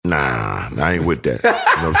Nah, I ain't with that. You know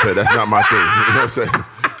what I'm saying? That's not my thing. You know what I'm saying?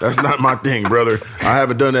 That's not my thing, brother. I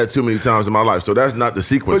haven't done that too many times in my life, so that's not the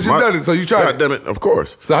sequence. But you done it, so you tried it. God damn it, of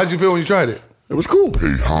course. So how'd you feel when you tried it? It was cool.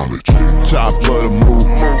 Pay homage. Top of the move,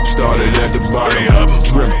 started at the bottom.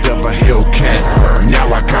 Dreamt of a Hellcat, now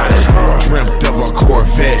I got it. Dreamt of a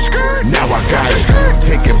Corvette, now I got it.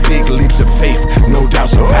 Taking big leaps of faith, no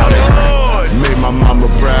doubts about it. Made my mama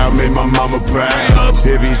proud, made my mama proud.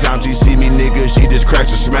 Every time she see me, nigga, she just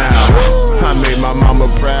cracks a smile. I made my mama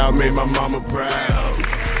proud, made my mama proud.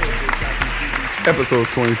 Episode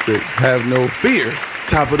 26, Have No Fear.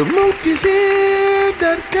 Top of the Mook is here.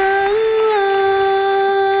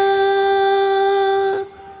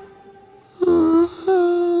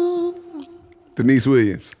 Denise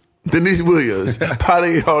Williams. Denise Williams,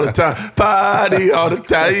 party all the time, party all the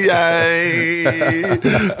time,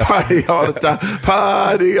 party all the time,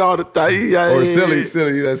 party all the time. Or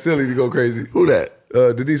silly, that's silly to go crazy. Who that?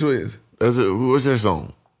 Denise Williams. What's that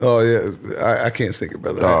song? Oh yeah, I can't sing it,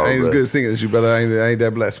 brother. Oh, I ain't as good as singing as you, brother. I ain't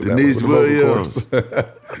that blessed with Denise that one. Williams.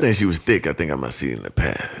 I think she was thick. I think I might see it in the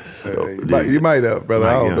past. You might have, brother.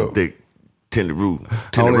 I don't know. Thick, tender root.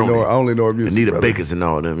 I only know her music. Anita brother. Bakers and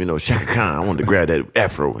all them. You know, Shaka Khan. I wanted to grab that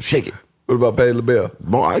afro and shake it. What about Patti LaBelle?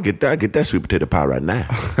 Boy, I get that sweet potato pie right now.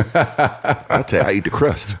 I tell you, I eat the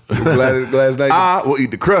crust. Gladys Knight. I will eat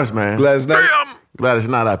the crust, man. Gladys Knight. Gladys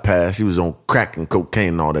Knight, I passed. She was on crack and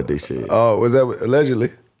cocaine and all that. They said. Oh, was that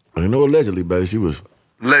allegedly? I know allegedly, but she was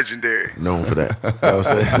legendary, known for that. You know what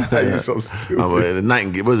I'm saying? You're so stupid. The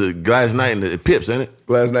Nightingale, was it Gladys Knight and the Pips, ain't it?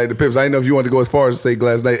 Gladys Knight and the Pips. I didn't know if you wanted to go as far as to say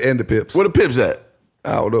Gladys Knight and the Pips. Where the Pips at?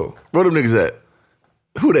 I don't know. Where them niggas at?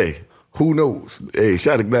 Who they? Who knows? Hey,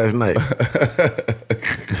 shout out to Gladys Knight.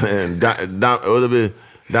 And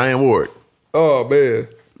Diane Ward. Oh, man.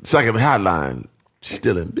 Second hotline.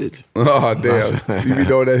 Stealing, bitch. Oh, damn. You be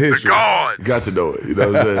knowing that history. God. Got to know it. You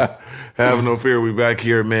know what I'm saying? Have no fear. We back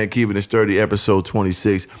here, man. Keeping it sturdy. Episode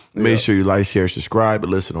 26. Make sure you like, share, subscribe,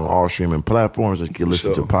 and listen on all streaming platforms. You can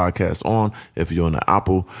listen to podcasts on. If you're on the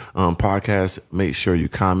Apple podcast, make sure you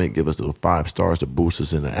comment. Give us the 5 stars to boost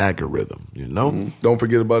us in the algorithm. You know? Mm-hmm. Don't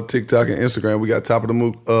forget about TikTok and Instagram. We got Top of the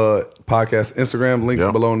Mook podcast Instagram. Links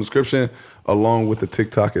below in the description, along with the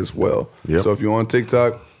TikTok as well. Yep. So if you're on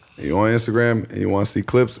TikTok, you're on Instagram, and you want to see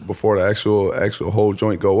clips before the actual whole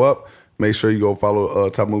joint go up, make sure you go follow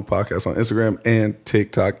Top of the Mook Podcast on Instagram and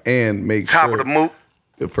TikTok, and make sure Top of the Mook.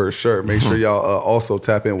 For sure. Make sure y'all also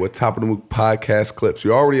tap in with Top of the Mook Podcast clips.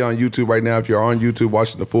 You're already on YouTube right now. If you're on YouTube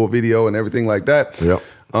watching the full video and everything like that,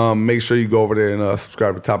 make sure you go over there and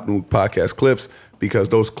subscribe to Top of the Mook Podcast clips, because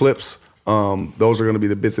those clips, those are going to be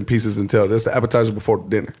the bits and pieces until that's the appetizer before the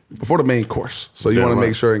dinner, before the main course. So you want to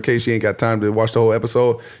make sure, in case you ain't got time to watch the whole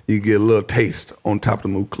episode, you get a little taste on Top of the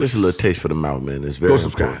Mook clips. Just a little taste for the mouth, man. It's very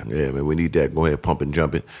important. Yeah, man, we need that. Go ahead, pump and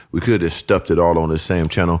jump it. We could have just stuffed it all on the same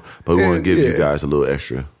channel, but we want to give you guys a little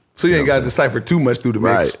extra. So you ain't got to decipher too much through the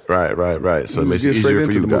mix. Right. So it makes it easier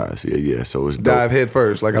for you guys. Yeah. So it's dope. Dive head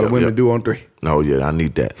first, like how the women do on 3. Oh, yeah, I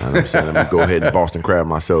need that. You know what I'm saying? Let me go ahead and Boston crab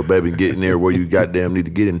myself, baby, and get in there where you goddamn need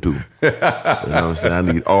to get into. You know what I'm saying? I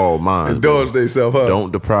need all mine. Indulge themselves, huh?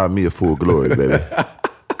 Don't deprive me of full glory, baby.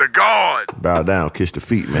 The God. Bow down, kiss the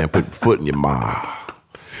feet, man. Put your foot in your mouth.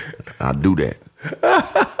 I'll do that.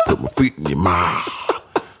 Put my feet in your mouth.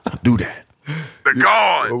 I'll do that. The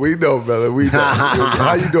God. Well, we know, brother. We know.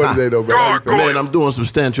 How you doing today, though, brother? Man, I'm doing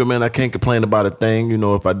substantial, man. I can't complain about a thing. You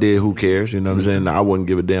know, if I did, who cares? You know what I'm saying? I wouldn't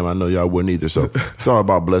give a damn. I know y'all wouldn't either. So it's all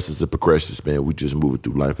about blessings and progressions, man. We just moving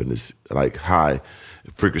through life in this like high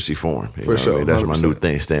frequency form. For sure. I mean? That's 100%. My new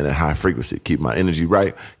thing, staying at high frequency. Keep my energy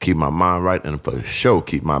right, keep my mind right, and for sure,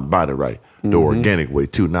 keep my body right. The organic way,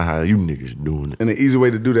 too, not how you niggas doing it. And the easy way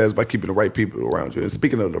to do that is by keeping the right people around you. And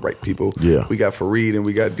speaking of the right people, we got Fareed and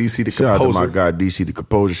we got DC the Composer. Shout out to my guy, DC the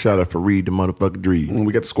Composer. Shout out Fareed, the motherfucking dream. And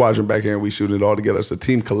we got the squadron back here and we shooting it all together. It's a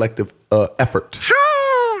team collective effort.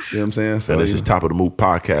 You know what I'm saying? So, and this is Top of the Mook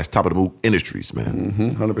Podcast, Top of the Mook Industries, man.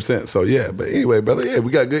 100%. So, but anyway, brother,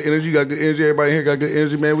 we got good energy. You got good energy. Everybody here got good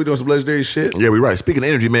energy, man. We doing some legendary shit. Yeah, we right. Speaking of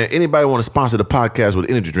energy, man, anybody want to sponsor the podcast with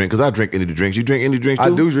energy drink? Because I drink energy drinks. You drink energy drinks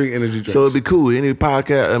too? I do drink energy drinks. So it'd be cool. Any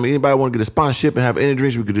podcast, anybody want to get a sponsorship and have energy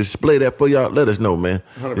drinks, we could display that for y'all. Let us know, man.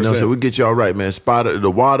 100%. You know, so we get y'all right, man. Spotter, the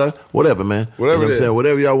water, whatever, man. Whatever you know what I'm saying?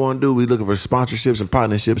 Whatever y'all want to do, we looking for sponsorships and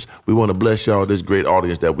partnerships. We want to bless y'all, this great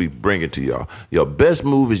audience that we bring it to y'all. Your best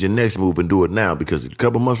move is your next move, and do it now, because a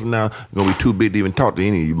couple months from now, it's going to be too big to even talk to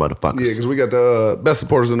any of you motherfuckers. Yeah, because we got the best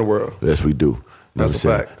supporters in the world. Yes, we do. That's a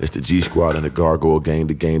fact. It's the G Squad and the Gargoyle Gang,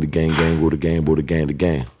 the gang, with the gang.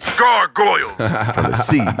 Gargoyle. From the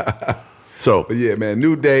sea. So, but yeah, man,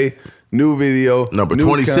 new day, new video, number new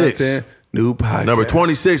 26. content, New podcast. Number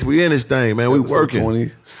 26, we in this thing, man. We working.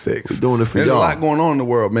 26. We doing it for There's y'all. a lot going on in the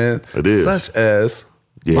world, man. It is. Such as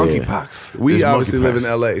monkeypox. We There's obviously monkeypox. live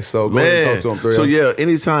in LA, so go ahead and talk to them. So yeah,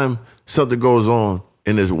 anytime something goes on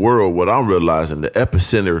in this world, what I'm realizing, the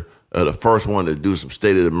epicenter of the first one to do some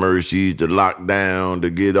state of emergencies, to lock down, to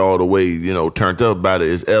get all the way, turned up about it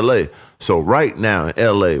is LA. So right now in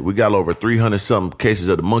LA, we got over 300-something cases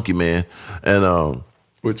of the monkey man, and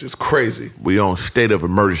which is crazy. We on state of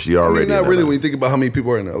emergency already. Not really when you think about how many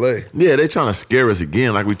people are in LA. Yeah, they trying to scare us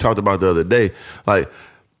again, like we talked about the other day. Like,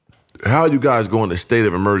 how you guys going to state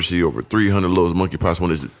of emergency over 300 loads of monkeypox when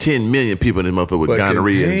there's 10 million people in this motherfucker with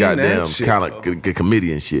gonorrhea and goddamn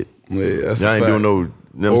chlamydia and shit? Yeah, that's y'all ain't doing no, you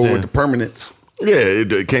know what I'm saying? With the permanents.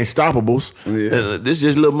 Yeah, it can't stoppables. Yeah. And this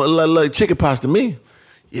just like chicken pox to me.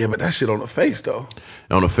 Yeah, but that shit on the face, though.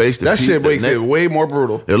 On the face, that shit makes it way more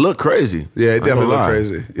brutal. It look crazy. Yeah, it definitely look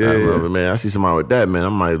crazy. Yeah, man. I see somebody with that, man. I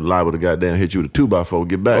might liable to goddamn hit you with a 2x4.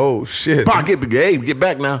 Get back. Oh shit. Pop, get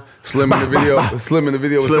back now. Slim in the video. Slim in the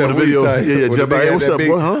video. Slim in the video. Yeah. Jump out. Hey, what's up,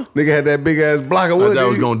 boy? Huh? Nigga had that big ass block of wood. I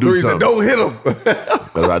was gonna do something. Said, don't hit him.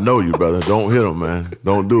 Because I know you, brother. Don't hit him, man.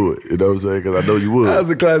 Don't do it. You know what I'm saying? Because I know you would. That was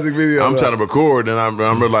a classic video. I'm trying to record, and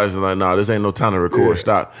I'm realizing like, nah, this ain't no time to record. Yeah.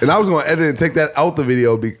 Stop. And I was gonna edit and take that out the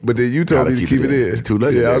video, but then you told me to keep it in. It's too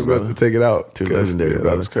legendary. Yeah, I was going to take it out. Too legendary, brother.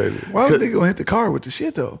 That was crazy. Why was they gonna hit the car with the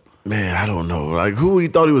shit though? Man, I don't know. Like, who he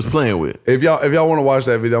thought he was playing with? If y'all want to watch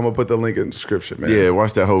that video, I'm gonna put the link in the description, man. Yeah,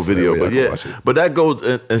 watch that whole video. But that goes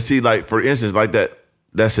and see, like, for instance, like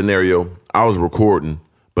that scenario, I was recording,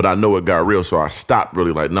 but I know it got real, so I stopped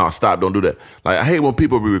really like, nah, stop, don't do that. Like, I hate when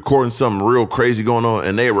people be recording something real crazy going on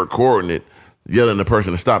and they recording it, yelling the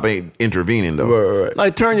person to stop, ain't intervening though. Right.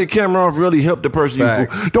 Like, turn your camera off, really help the person.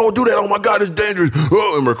 Don't do that. Oh my God, it's dangerous.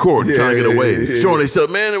 Oh, and record, trying to get away, showing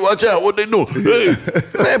themselves, man, watch out, what they doing? Hey,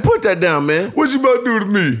 man, put that down, man. What you about to do to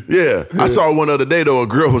me? Yeah. I saw one other day though. A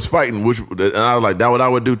girl was fighting, and I was like, "That what I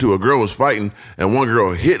would do too." A girl was fighting, and one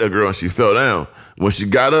girl hit a girl, and she fell down. When she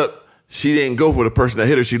got up, she didn't go for the person that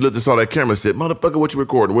hit her. She looked and saw that camera and said, "Motherfucker, what you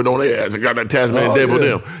recording?" Went on their ass and got that Tasmanian devil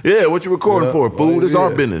them. Yeah, what you recording for, fool? This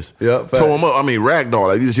our business. Yeah, tow him up. I mean, ragdoll.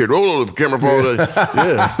 Like, you just hear, the camera fall.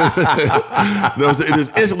 Yeah. No, it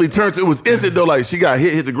just instantly turned. It was instant though. Like, she got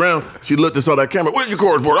hit the ground. She looked and saw that camera. What you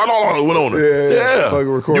recording for? Went on her. Yeah.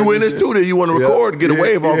 You in this too? Then you want to record and get a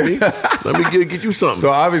wave off me? Let me get you something. So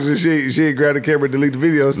obviously she ain't grabbed the camera and delete the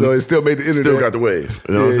video, so it still made the internet. Still got the wave.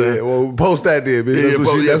 You know what I'm saying? Well, post that then,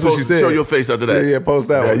 bitch. That's what she said. Show your face after that. Yeah, post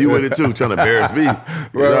that one. You in it too, trying to embarrass me. You know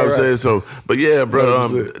what I'm saying? So, but yeah, bro,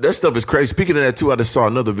 that stuff is crazy. Speaking of that too, I just saw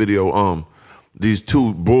another video. These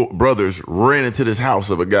two brothers ran into this house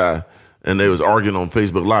of a guy, and they was arguing on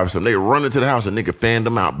Facebook Live or something. They run into the house, and nigga fanned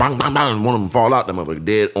them out. Bang, bang, bang. And one of them fall out. Them motherfucker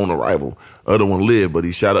dead on arrival. Other one lived, but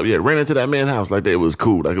he shot up. Yeah, ran into that man's house like that. It was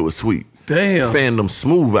cool, like it was sweet. Damn. Fanned them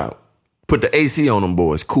smooth out. Put the AC on them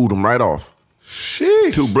boys. Cooled them right off.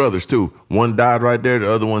 Sheesh. Two brothers too. One died right there. The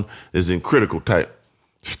other one is in critical type.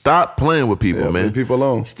 Stop playing with people, man. Leave people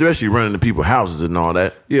alone. Especially running to people's houses and all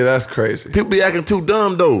that. Yeah, that's crazy. People be acting too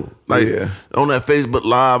dumb though. Like on that Facebook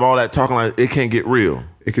Live, all that talking like it can't get real.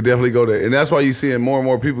 It could definitely go there. And that's why you're seeing more and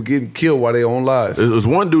more people getting killed while they on live. There was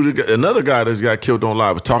one dude, another guy that's got killed on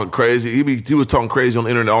live was talking crazy. He was talking crazy on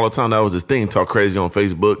the internet all the time. That was his thing, talk crazy on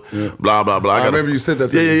Facebook, blah, blah, blah. I remember you said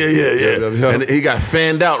that to me. Yeah. And he got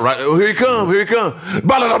fanned out, right? Oh, here he come.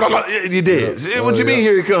 Blah, blah, blah, blah. You did. What you mean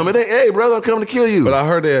here he come? Hey, brother, I'm coming to kill you. But I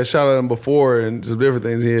heard they had shot at him before and some different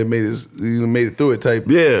things. He had made it through it type.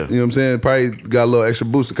 Yeah. You know what I'm saying? Probably got a little extra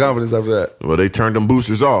boost of confidence after that. Well, they turned them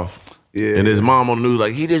boosters off. Yeah. And his mom on the news,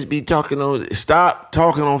 like, he just be talking on, stop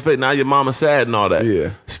talking on Facebook. Now your mama sad and all that. Yeah.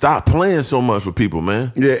 Stop playing so much with people,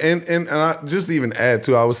 man. Yeah, and I just even add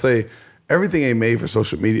to, I would say, everything ain't made for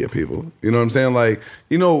social media, people. You know what I'm saying? Like,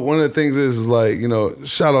 one of the things is like,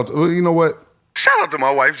 shout out to, you know what? Shout out to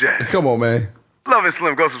my wife, Jazz. Come on, man. Love it,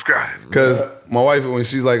 Slim. Go subscribe. Because my wife, when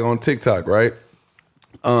she's like on TikTok, right?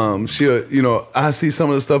 She'll, I see some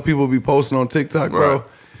of the stuff people be posting on TikTok, bro. Right.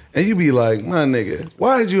 And you be like, my nigga,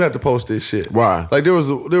 why did you have to post this shit? Why? Like there was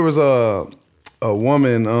a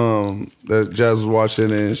woman that Jazz was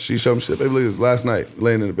watching, and she showed me shit. Baby, look, it was last night,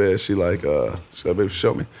 laying in the bed. She said, baby,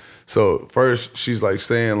 show me. So first she's like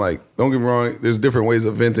saying, like, don't get me wrong, there's different ways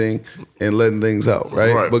of venting and letting things out,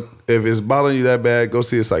 right? But if it's bothering you that bad, go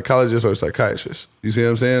see a psychologist or a psychiatrist. You see what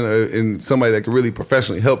I'm saying? And somebody that can really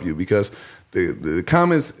professionally help you, because the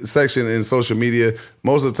comments section in social media,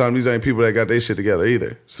 most of the time, these ain't people that got their shit together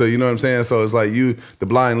either. So you know what I'm saying? So it's like the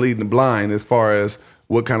blind leading the blind as far as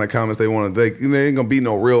what kind of comments they want to take. There ain't gonna be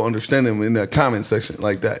no real understanding in that comment section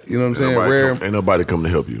like that. You know what I'm saying? Ain't nobody come to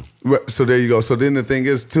help you. So there you go. So then the thing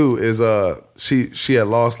is too is she had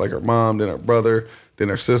lost like her mom, then her brother, then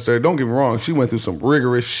her sister. Don't get me wrong, she went through some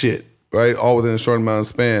rigorous shit, right? All within a short amount of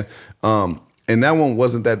span. And that one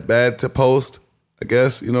wasn't that bad to post, I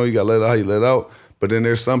guess. You know, you got to let it out how you let it out. But then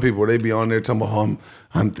there's some people where they be on there talking about,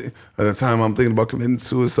 at the time I'm thinking about committing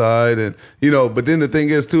suicide. And, you know, but then the thing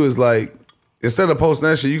is too is like, instead of posting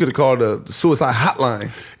that shit, you could have called the suicide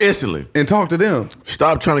hotline. Instantly. And talk to them.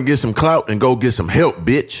 Stop trying to get some clout and go get some help,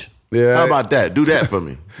 bitch. Yeah. How about that? Do that for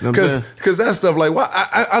me. You know what I'm saying? Because that stuff, like, why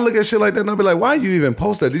I look at shit like that and I'll be like, why you even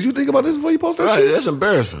post that? Did you think about this before you post that shit? That's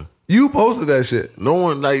embarrassing. You posted that shit. No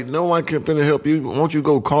one can finna help you. Won't you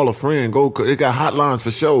go call a friend? It got hotlines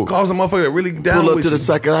for sure. Call some motherfucker that really down Pull up with to you. the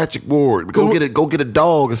psychiatric ward. Go get a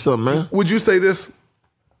dog or something, man. Would you say this?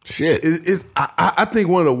 Shit. I think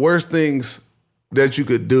one of the worst things that you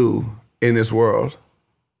could do in this world,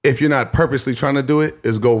 if you're not purposely trying to do it,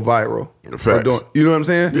 is go viral. Facts. You know what I'm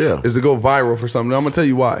saying? Yeah. Is to go viral for something. Now, I'm gonna tell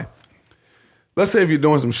you why. Let's say if you're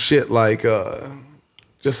doing some shit like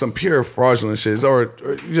just some pure fraudulent shit, or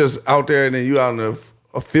you're just out there and then you out in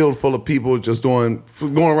a field full of people just going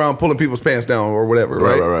around pulling people's pants down or whatever,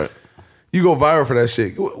 right? Right. You go viral for that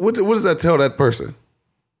shit. What does that tell that person?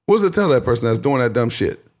 What does it tell that person that's doing that dumb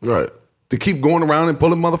shit? Right. To keep going around and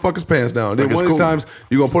pulling motherfuckers' pants down. Then one of these times,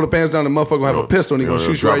 you're going to pull the pants down, the motherfucker going to have a pistol and he's going to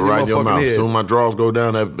shoot you right in your motherfucking head. Soon my drawers go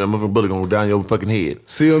down, that motherfucking bullet going to go down your fucking head.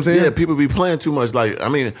 See what I'm saying? Yeah, people be playing too much. Like, I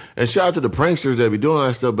mean, and shout out to the pranksters that be doing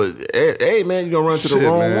that stuff, but hey, man, you're going to run to the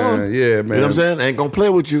wrong one. Yeah, man. You know what I'm saying? Ain't going to play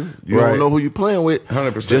with you. You don't know who you playing with.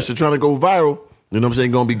 100%. Just to trying to go viral. You know what I'm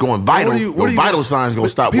saying? Going to be going vital. What vital signs going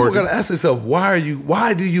to stop people working. People got to ask themselves, why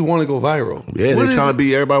do you want to go viral? Yeah, they trying to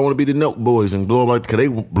be, everybody want to be the Nelk Boys and blow up like, because they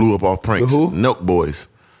blew up off pranks. The who? Nelk Boys.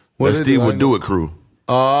 That Steve Would Do It crew.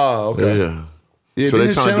 Oh, okay. Yeah. So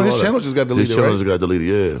his channel just got deleted, His channel just got deleted,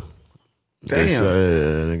 yeah. Damn.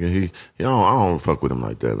 Nigga, I don't fuck with him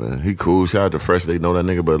like that, man. He cool. Shout out to Fresh. They know that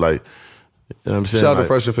nigga, but like, you know what I'm saying? Shout out to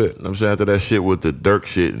Fresh and Fit. I'm saying after that shit with the Dirk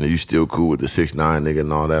shit, and you still cool with the 6ix9ine nigga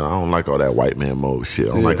and all that. I don't like all that white man mode shit. I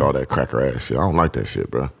don't like all that cracker ass shit. I don't like that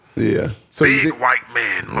shit, bro. Yeah. So Big white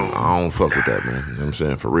man move. I don't fuck with that, man. You know what I'm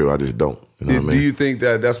saying? For real, I just don't. You know what I mean? Do you think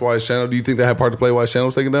that's why his channel, do you think that had part to play why his channel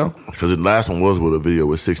was taken down? Because the last one was with a video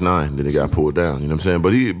with 6ix9ine, then it got pulled down. You know what I'm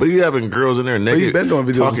saying? But he having girls in there naked, he been doing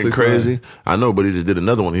videos talking with 6ix9ine. crazy. I know, but he just did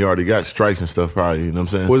another one. He already got strikes and stuff probably, you know what I'm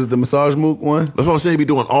saying? Was it the massage mook one? That's what I'm saying. He be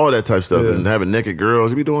doing all that type of stuff and having naked girls.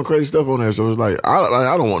 He be doing crazy stuff on there. So it's like,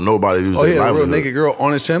 I don't want nobody who's a real naked girl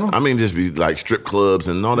on his channel? I mean, just be like strip clubs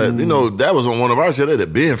and all that. You know, that was on one of our shit. That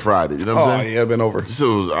had been Friday. You know what I'm saying? Yeah, been over.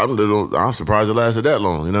 So I'm surprised it lasted that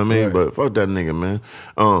long. You know what I mean? Right. But fuck that nigga, man.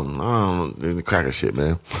 I don't cracker shit,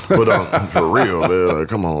 man. But for real, man. Like,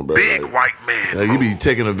 come on, bro. Big like, white man. Like, you be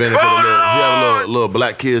taking advantage of the he have little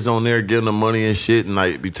black kids on there giving them money and shit, and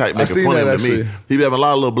like be making fun of him to me. He be having a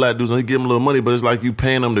lot of little black dudes, and he give them a little money, but it's like you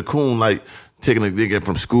paying them the coon, like taking a nigga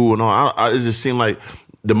from school and all. It just seemed like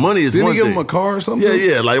the money is Didn't one he give thing. him a car or something?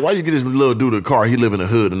 Yeah. Like, why you get this little dude a car? He live in the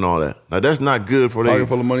hood and all that. Like, that's not good for Pocket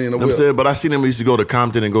full of money in the whip. I'm saying, but I seen him used to go to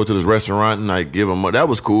Compton and go to this restaurant and like give him money. That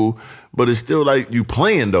was cool. But it's still like you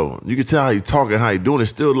playing though. You can tell how he talking, how he doing.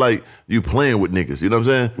 It's still like you playing with niggas. You know what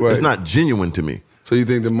I'm saying? Right. It's not genuine to me. So you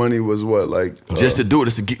think the money was what, like just to do it,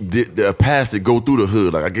 just to get a pass to go through the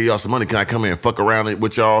hood. Like, I give y'all some money. Can I come here and fuck around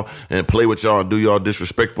with y'all and play with y'all and do y'all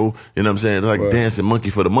disrespectful? You know what I'm saying? It's like dancing monkey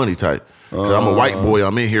for the money type. Cause I'm a white boy.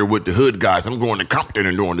 I'm in here with the hood guys. I'm going to Compton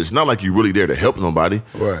and doing this. It's not like you really there to help nobody.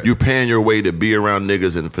 Right. You paying your way to be around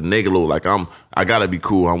niggas and finagle like I gotta be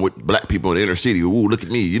cool. I'm with black people in the inner city. Ooh, look at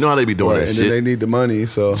me. You know how they be doing that and shit. then they need the money,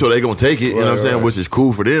 so they gonna take it. You know what I'm saying? Right. Which is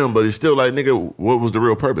cool for them, but it's still like, nigga, what was the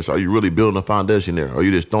real purpose? Are you really building a foundation there? Or are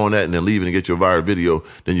you just throwing that and then leaving and get your viral video,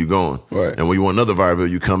 then you going? Right. And when you want another viral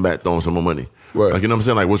video, you come back throwing some more money. Right. Like, you know what I'm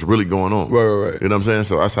saying? Like, what's really going on? Right. You know what I'm saying?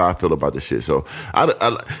 So that's how I feel about this shit. So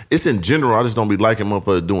it's in general, I just don't be liking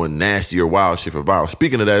motherfuckers doing nasty or wild shit for viral.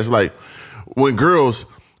 Speaking of that, it's like when girls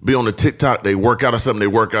be on the TikTok, they work out or something,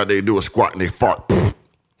 they do a squat and they fart.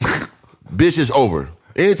 Bitch, it's over.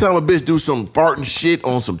 Anytime a bitch do some farting shit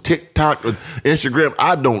on some TikTok or Instagram,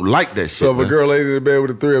 I don't like that shit. So if a girl laid in the bed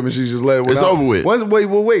with the three of them and she just let it it's over with.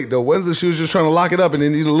 Wait though. When's she was just trying to lock it up and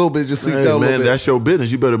then eat a little bit, just sleep down a little bit. That's your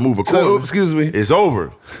business. You better move accordingly. So, excuse me. It's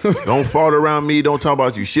over. Don't fart around me. Don't talk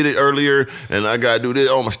about you shitted earlier and I gotta do this.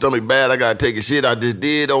 Oh, my stomach bad. I gotta take a shit. I just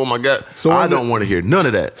did. Oh my God. So I don't want to hear none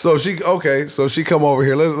of that. So she come over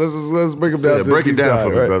here. Let's break them down. Yeah, to break the it deep down side, for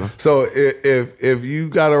me, right? brother. So if you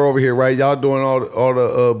got her over here, right? Y'all doing all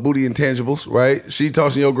the booty intangibles, right? She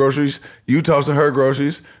tossing your groceries, you tossing her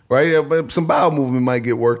groceries, right? Yeah, but some bowel movement might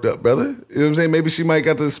get worked up, brother. You know what I'm saying? Maybe she might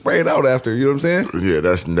got to spray it out after. You know what I'm saying? Yeah,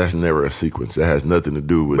 that's never a sequence. That has nothing to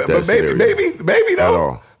do with that. But maybe though. At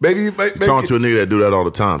all. Maybe Talking to a nigga that do that all the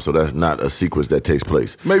time, so that's not a sequence that takes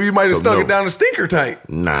place. Maybe you might have stuck it down the stinker tight.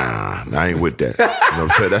 Nah, I ain't with that. You know what I'm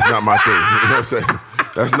saying? That's not my thing. You know what I'm saying?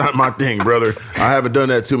 That's not my thing, brother. I haven't done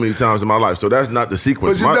that too many times in my life, so that's not the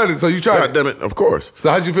sequence. But you done it, so you tried God it. damn it, of course. So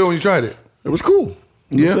how'd you feel when you tried it? It was cool.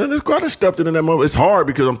 You know what I'm saying? There's quite a stuffed it in that moment. It's hard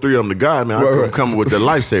because I'm 3 of them the guy, man. I'm coming with the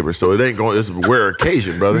lifesaver, so it ain't going. It's a rare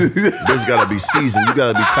occasion, brother. This got to be seasoned. You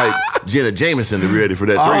got to be type Jenna Jameson to be ready for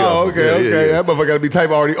that 3 of them. Oh, okay. That motherfucker got to be type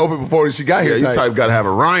already open before she got here. Yeah, you type got to have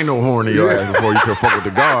a rhino horn in your ass before you can fuck with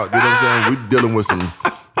the god. You know what I'm saying? We dealing with some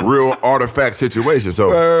real artifact situations,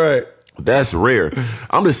 so right. That's rare.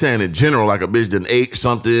 I'm just saying in general, like a bitch done ate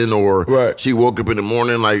something or she woke up in the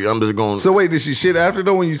morning, like I'm just going. So wait, did she shit after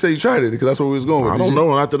though when you say you tried it? Because that's what we was going with. I don't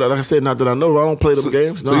know. After that, like I said, not that I know. I don't play them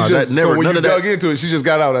games. No, so when you dug into it, she just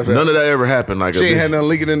got out after that. None of that ever happened. Like she ain't had nothing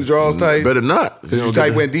leaking in the drawers tight. Better not. Because you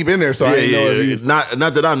tight went deep in there, so I didn't know if you.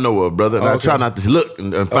 Not that I know of, brother. I try not to look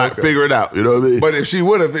and figure it out. You know what I mean? But if she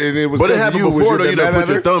would have, and it was. But it happened before though. You done put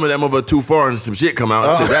your thumb in that motherfucker too far and some shit come out.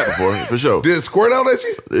 I did that before for sure. Did it squirt out at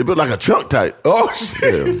you? It put like a chunk type. Oh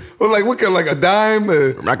shit! Yeah. Well, like what kind? Like a dime?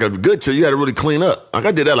 Like a good chill. You got to really clean up. Like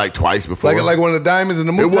I did that like twice before. Like one of the diamonds in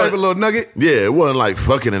the movie type of little nugget. Yeah, it wasn't like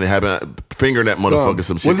fucking and it happened. Fingering that motherfucker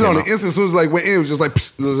some shit. Was it on the instant? As soon as like went in, it was just like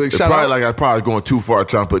it was like shot probably out? Like I probably going too far,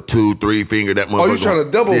 trying to put 2, 3 finger that motherfucker. Oh, you trying to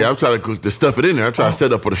double? Yeah, I'm trying to stuff it in there. I'm trying to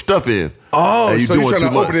set up for the stuff in. Oh, so you trying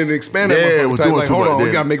to open it and expand that motherfucker? Yeah, it was doing like, too hold much. on,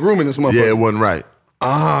 we gotta make room in this motherfucker. Yeah, it wasn't right.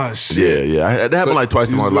 Ah, shit. Yeah. That happened like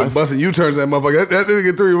twice in my life. Busting U-turns that motherfucker. That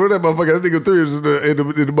nigga 3, what that motherfucker? That nigga 3 was in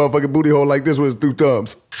the motherfucking booty hole like this with his 2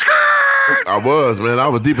 thumbs. I was, man. I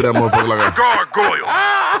was deep in that motherfucker like a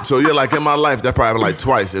gargoyle. So yeah, like in my life, that probably happened like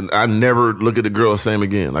twice, and I never look at the girl the same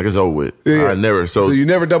again. Like it's over with. Yeah. I never. So you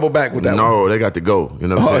never double back with that? No, they got to go. You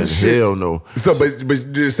know what I'm saying? Shit. Hell no. So, but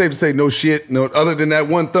it's safe to say no shit. No, other than that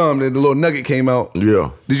one thumb, that the little nugget came out.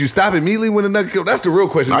 Yeah. Did you stop immediately when the nugget came? That's the real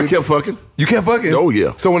question. I kept fucking. You kept fucking? Oh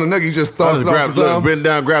yeah. So when the nugget, you just thumbs it off the thumb? Bend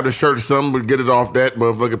down, grab the shirt or something, but get it off that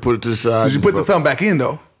motherfucker, put it to the side. Did you put the thumb back in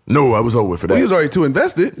though? No, I was over for that. Well, he was already too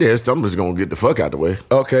invested. Yeah, I'm just gonna get the fuck out the way.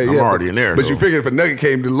 Okay, I'm already in there. But you figured if a nugget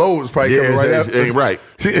came, the load was probably coming right after. Ain't right.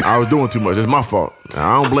 I was doing too much. It's my fault.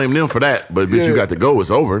 I don't blame them for that. But bitch, you got to go. It's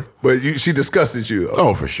over. But she disgusted you though.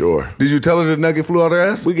 Oh, for sure. Did you tell her the nugget flew out her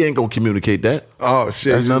ass? We ain't gonna communicate that. Oh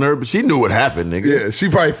shit. That's none of her. But she knew what happened, nigga. Yeah, she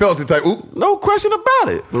probably felt it. Like, oop. No question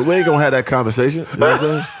about it. But we ain't gonna have that conversation. You know what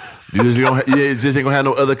I'm saying? You just ain't gonna have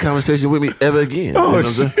no other conversation with me ever again. Oh, you know what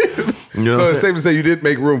I'm saying? You know so it's safe to say you didn't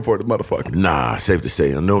make room for the motherfucker. Nah, safe to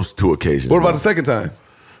say on those 2 occasions. What about the second time?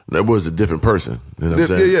 That was a different person. You know what I'm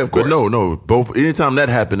saying? Yeah, of course. But no, both. Anytime that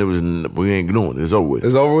happened, we ain't doing it. It's over with.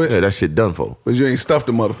 It's over with? Yeah, that shit done for. But you ain't stuffed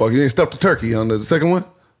the motherfucker. You ain't stuffed the turkey on the second one?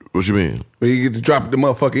 What you mean? When you get to drop the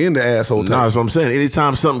motherfucker in the asshole time. Nah, that's what I'm saying.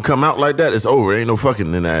 Anytime something come out like that, it's over. Ain't no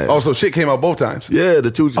fucking in that. Also, shit came out both times. Yeah,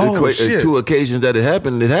 the 2 occasions that it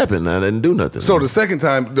happened. I didn't do nothing. So the second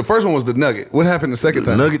time, the first one was the nugget. What happened the second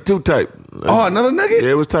time? Nugget 2 type. Oh, another nugget?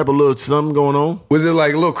 Yeah, it was type of little something going on. Was it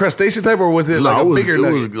like a little crustacean type or was it like a bigger nugget?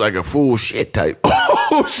 It was like a full shit type.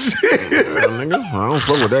 Oh, shit. Nigga, I don't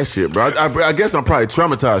fuck with that shit, bro. I guess I'm probably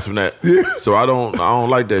traumatized from that. Yeah. So I don't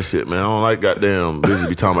like that shit, man. I don't like goddamn bitches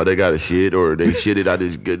be talking about they got a shit or they shitted. I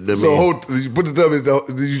just get them. So did you put the thumb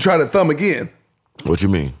in? Did you try the thumb again? What you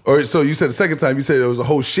mean? Or so you said the second time you said it was a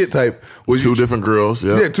whole shit type. Was 2 different girls.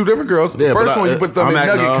 Yeah, 2 different girls. Yeah, the first one you put thumb in,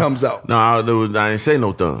 nugget comes out. No, I didn't say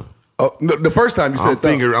no thumb. Oh, no, the first time you said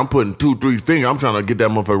thumb. I'm putting 2, 3 fingers. I'm trying to get that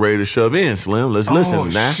motherfucker ready to shove in, Slim. Let's listen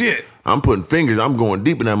now. Shit. I'm putting fingers. I'm going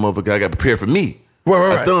deep in that motherfucker. I got prepared for me.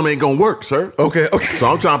 Right. That thumb ain't gonna work, sir. Okay. So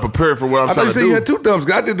I'm trying to prepare for what I'm trying to do. I thought you said you had 2 thumbs.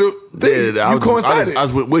 I did the thing. Yeah, you coincided. I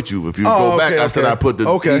was with you. If you go back, I said I put the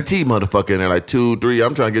ET motherfucker in there like 2, 3.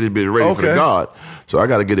 I'm trying to get this bitch ready for the God. So I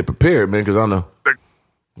got to get it prepared, man, because I know.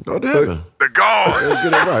 What happened? The God.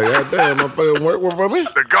 Get it right. God damn, motherfucker, work for me.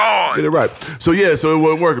 The God. Get it right. So yeah, so it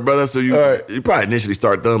wasn't working, brother. So you probably initially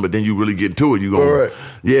start thumb, but then you really get into it. You go,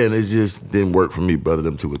 yeah, and it just didn't work for me, brother.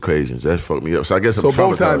 Them 2 occasions that fucked me up. So I guess I'm traumatized.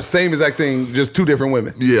 Both times, same exact thing, just 2 different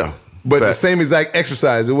women. Yeah. But the same exact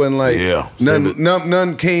exercise. It wasn't like none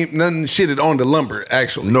shitted on the lumber,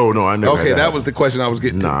 actually. No, I never. Okay, that was the question I was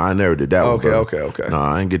getting to. Nah, I never did that one. Okay.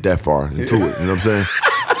 Nah, I didn't get that far into it. You know what I'm saying?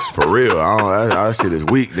 For real. That shit is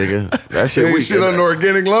weak, nigga. That shit weak. Shit on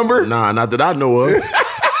organic lumber? Nah, not that I know of. You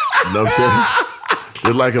know what I'm saying?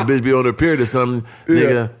 Just like a bitch be on the period or something,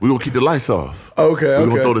 nigga, we gonna keep the lights off. Okay, we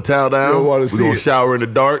gonna throw the towel down. We gonna shower in the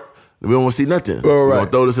dark. We don't want to see nothing. Right. You want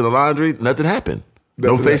to throw this in the laundry? Nothing happened.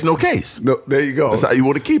 No face, no case. No, there you go. That's how you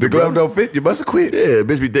want to keep the it. The glove bro. don't fit. You must have quit. Yeah,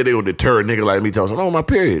 bitch be think they gonna deter a nigga like me talking. Oh, my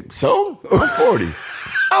period. So I'm 40.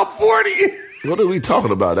 I'm 40. What are we talking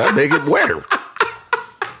about? That make it wetter.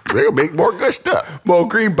 They gonna make more good stuff. More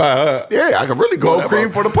cream pie, huh? Yeah, I can really go. More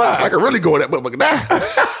cream for the pie. I can really go in that motherfucker now.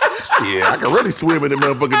 Yeah, I can really swim in the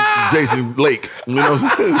motherfucking Jason Lake. You know what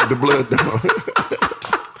I'm saying? The blood.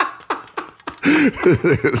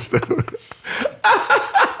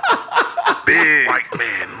 Big white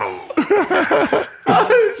man move.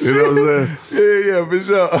 You know what I'm saying? Yeah, for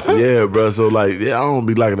sure. Yeah, bro. So like, I don't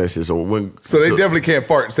be liking that shit. So they definitely can't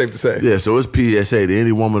fart. Safe to say. Yeah. So it's PSA to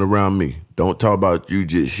any woman around me. Don't talk about you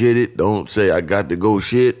just shit it. Don't say I got to go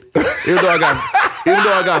shit. Even though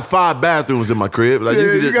I got 5 bathrooms in my crib, like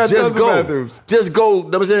you got just go. Bathrooms. Just go. You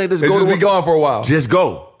know what I'm saying? Just be gone for a while. Just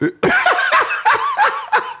go.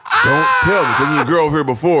 Don't tell me, because there's a girl over here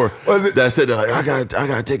before that said that, like, I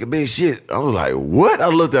gotta take a big shit. I was like, what? I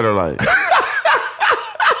looked at her like,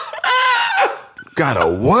 got a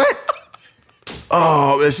what?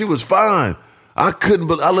 Oh man, she was fine. I couldn't,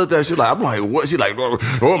 but I looked at her. She like, I'm like, what? She like,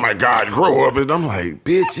 oh my God, grow up. And I'm like,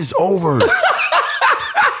 bitch, it's over.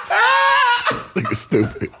 Nigga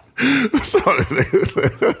stupid.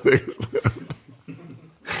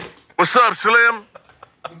 What's up, Slim?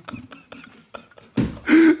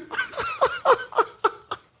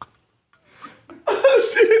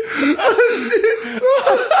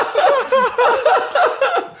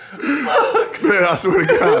 Man, I swear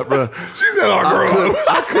to God, bro. She said, "I'll grow up."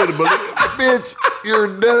 I couldn't believe it. Bitch,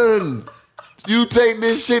 you're done. You take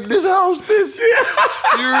this shit in this house, bitch.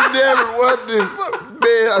 You're never, what the fuck?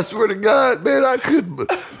 Man, I swear to God, man, I couldn't.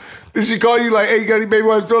 Did she call you like, hey, you got any baby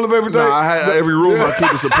wipes, toilet paper? No, I had every room I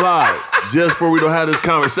keep it supplied just for we don't have this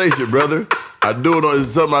conversation, brother. I do it on it's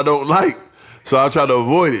something I don't like. So I try to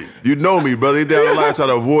avoid it. You know me, brother. Anything I don't like, I try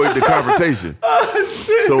to avoid the confrontation.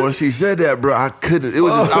 So when she said that, bro, I couldn't. It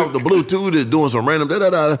was just out the blue, too. Just doing some random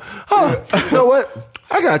da-da-da. Oh, you know what?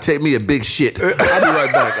 I got to take me a big shit. I'll be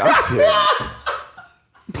right back. I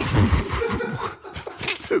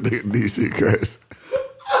said, DC Christ.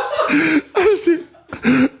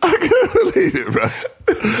 I couldn't believe it, bro.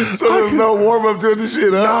 So there was no warm up to the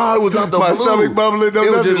shit, huh? No, it was out the My blue. stomach bubbling.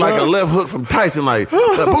 It was just like a left hook from Tyson, like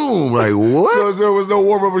boom, like what? No, there was no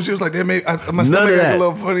warm up, but she was like, my stomach got a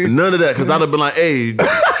little funny. None of that, because I'd have been like, hey,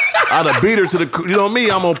 I'd have beat her to the, you know me,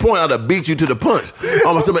 I'm on point. I'd have beat you to the punch. I'm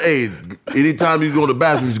gonna say, hey, anytime you go to the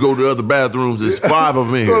bathroom, you just go to the other bathrooms. There's 5 of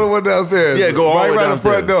them in here. Go to one downstairs. Yeah, go all the way right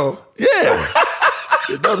downstairs. the front door. Yeah.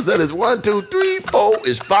 The number said it's 1, 2, 3, 4.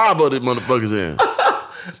 It's 5 of them motherfuckers in.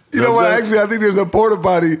 You know what? Actually, I think there's a porta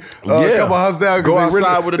potty a couple houses down. Go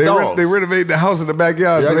outside with the dogs. They renovated the house in the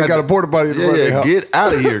backyard, so they got a porta potty in the front of the house. Get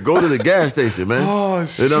out of here. Go to the gas station, man. Oh,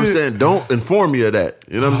 shit. You know what I'm saying? Don't inform me of that.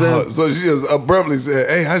 You know what I'm saying? So she just abruptly said,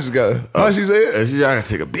 hey, I just got to, how she said? And she said, I got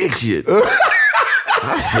to take a big shit.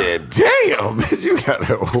 I said, damn, bitch, you got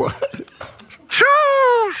to what?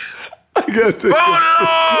 Choose. I got to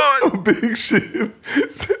take a big shit.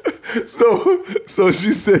 So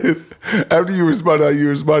she said, after you responded how you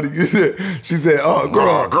responded, she said, oh,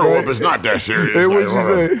 grow up. Grow up, it's not that serious. And what did you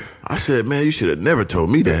say? I said, man, you should have never told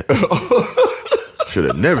me that. Should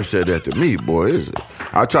have never said that to me, boy.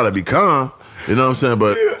 I try to be calm, you know what I'm saying?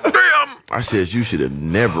 But I said, you should have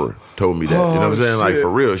never told me that. You know what I'm saying? Like, for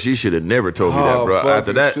real, she should have never told me that, bro.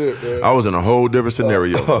 After that, I was in a whole different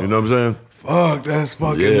scenario. You know what I'm saying? Fuck, that's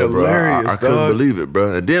fucking hilarious, I couldn't believe it,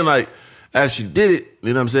 bro. And then, like, as she did it,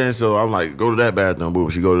 you know what I'm saying? So I'm like, go to that bathroom, boo.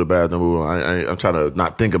 She go to the bathroom, boo. I'm trying to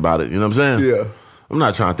not think about it, you know what I'm saying? Yeah. I'm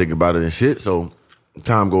not trying to think about it and shit. So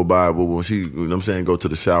time go by, boo, when she, you know what I'm saying, go to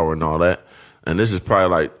the shower and all that. And this is probably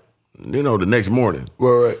like, you know, the next morning.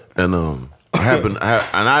 Right. And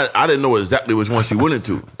I didn't know exactly which one she went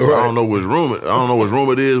into. So I don't know which room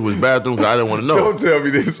it is, which bathroom, because I didn't want to know. Don't tell me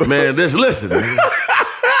this. Man, just listen.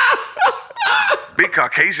 Big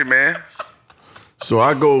Caucasian, man. So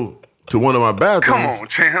I go to one of my bathrooms. Come on,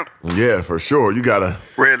 champ. Yeah, for sure. You gotta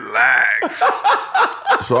relax.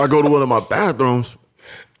 So I go to one of my bathrooms.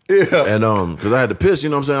 Yeah. And because I had to piss, you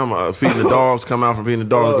know what I'm saying? I'm feeding the dogs, come out from feeding the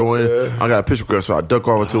dogs, go in. I got a piss request, so I duck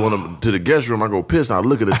over to the guest room. I go piss, and I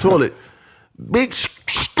look at the toilet. Big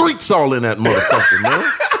streaks all in that motherfucker, man.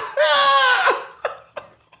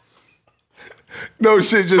 No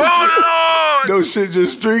shit, just no shit,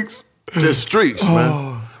 just streaks. Just streaks,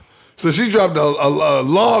 man. So she dropped a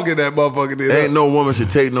log in that motherfucker. Ain't no woman should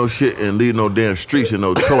take no shit and leave no damn streaks in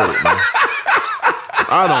no toilet, man.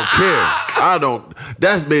 I don't care.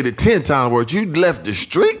 That's made it 10 times worse. You left the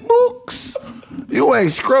streak books You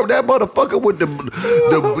ain't scrubbed that motherfucker with the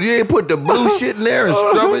you ain't put the blue shit in there and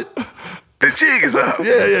scrub it. The jig is up.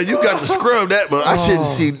 Yeah, you got to scrub that, but I shouldn't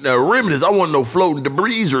see remnants. I want no floating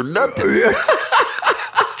debris or nothing.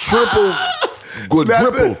 Triple,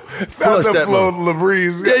 quadruple, flush that floating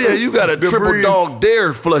debris. Yeah, you got a triple dog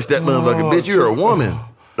dare flush that motherfucker, bitch. You're a woman.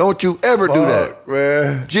 Don't you ever do that,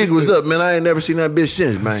 man. Jig was up, man. I ain't never seen that bitch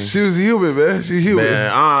since, man. She was human, man. She human.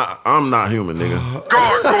 Man, I'm not human, nigga.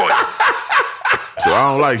 Gargoyle. So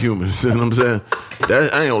I don't like humans. You know what I'm saying?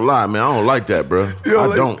 That I ain't gonna lie, man. I don't like that, bro.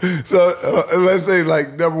 I don't. So let's say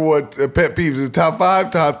like number one pet peeves is top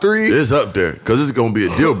 5, top 3. It's up there because it's gonna be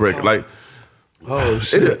a deal breaker. Like,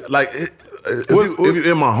 shit. If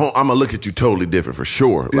you're in my home, I'm gonna look at you totally different for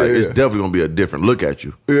sure. Like, it's definitely gonna be a different look at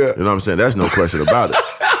you. Yeah. You know what I'm saying? That's no question about it.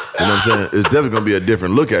 You know what I'm saying? It's definitely gonna be a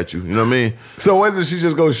different look at you. You know what I mean? So wasn't she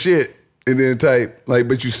just go shit and then type, like,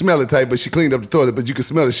 but you smell it type, but she cleaned up the toilet, but you can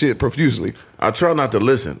smell the shit profusely. I try not to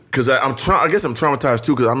listen because I guess I'm traumatized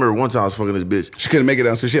too because I remember one time I was fucking this bitch. She couldn't make it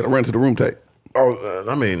down, so she had to run to the room type. Oh,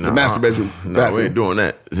 I mean, the master bedroom. No, we ain't doing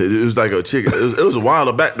that. It was like a chick. It was a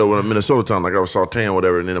while back though when I'm in Minnesota time. Like I was sauteing or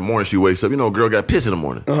whatever, and in the morning she wakes up. You know, a girl got piss in the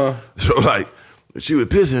morning. So like she was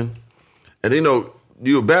pissing, and you know,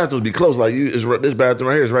 your bathrooms be close. Like this bathroom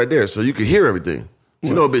right here is right there, so you can hear everything.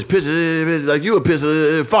 You know, a bitch pisses like you a piss,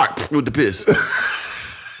 fart with the piss.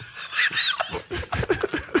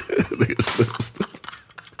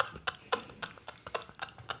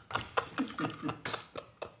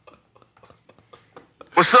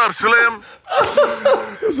 What's up, Slim?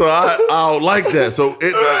 So I don't like that. So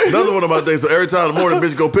another one of my things. So every time in the morning,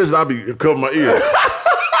 bitch go piss, I be covering my ear.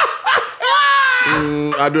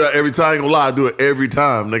 I do that every time. I ain't gonna lie, I do it every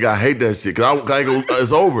time. Nigga, I hate that shit. Cause I ain't gonna,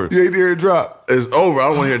 it's over. You ain't hear it drop. It's over. I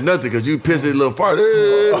don't want to hear nothing because you piss a little fart.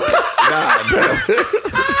 God damn.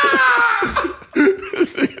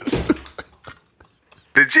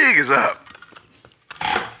 The jig is up.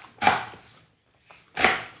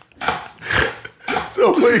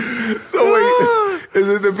 So wait, is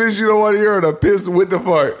it the bitch you don't want to hear or the piss with the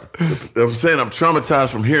fart? I'm saying I'm traumatized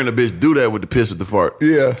from hearing a bitch do that with the piss with the fart.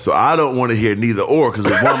 Yeah. So I don't want to hear neither or because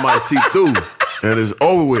one might see through and it's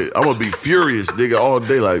over with. I'm gonna be furious, nigga, all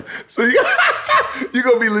day. Like, so you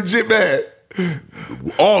gonna be legit mad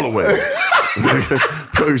all the way.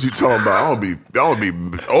 What you talking about? I'm gonna be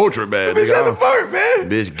ultra bad, bitch nigga. had the fart, man.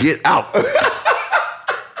 Bitch, get out.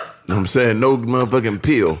 Know what I'm saying? No motherfucking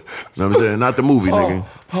pill. Know what I'm saying? Not the movie, nigga.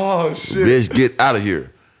 Oh shit. Bitch, get out of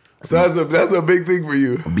here. So that's a big thing for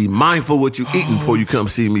you. Be mindful what you eating before you come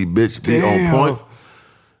see me, bitch. Be on point.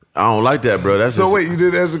 I don't like that, bro. That's so just, wait, you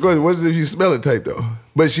didn't answer the question. What is if you smell it type though?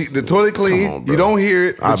 But the toilet clean, on, you don't hear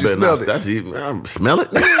it, but I you bet smell not. it. That's even, I smell it.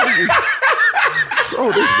 Show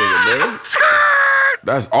this nigga, man.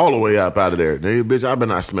 That's all the way up out of there, nigga. Bitch, I better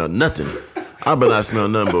not smell nothing. I better not smell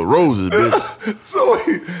nothing but roses, bitch. So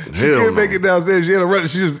wait, she couldn't make it downstairs. She had to run.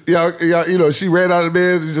 She just, you know, she ran out of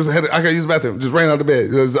bed. She just had I can't use the bathroom. Just ran out of bed.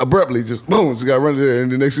 It was abruptly, just boom. She got run there,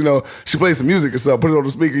 and the next you know, she played some music or something. Put it on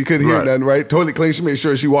the speaker. You couldn't hear nothing. Right? Toilet clean. She made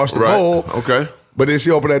sure she washed the bowl. Okay. But then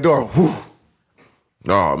she opened that door. Whew.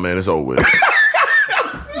 Oh man, it's over with.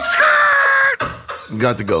 You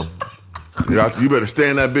got to go. You better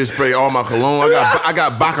stay in that bitch. Spray all my cologne. I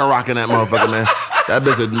got Baccarat in that motherfucker, man. That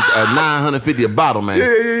bitch a $950 a bottle, man.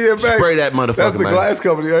 Yeah. Spray that motherfucker, That's the man. glass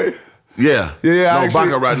company, right? Yeah. Yeah. No,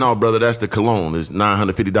 Baccarat, no, brother. That's the cologne. It's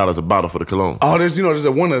 $950 a bottle for the cologne. Oh, there's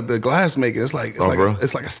a one of the glass maker. It's like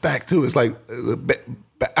it's like a stack too. It's like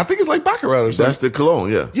I think it's like Baccarat or something. That's the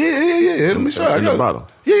cologne, yeah. Yeah. Let me show you. In the bottle.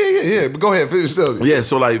 Yeah. But go ahead, finish telling me. Yeah,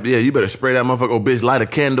 so like, you better spray that motherfucker. Oh, bitch, light a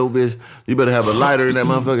candle, bitch. You better have a lighter in that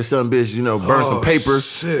motherfucker. Something, bitch, you know, burn some paper.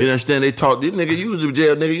 Shit. You understand? They talk, this nigga, you was in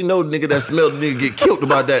jail, nigga. You know the nigga that smelled the nigga get killed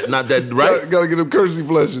about that, not that, right? Gotta get them courtesy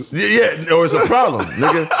flushes. Yeah, or it's a problem,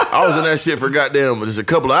 nigga. I was in that shit for goddamn just a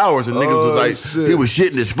couple of hours, and niggas was like, he was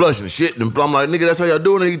shitting this flushing, shitting. And I'm like, nigga, that's how y'all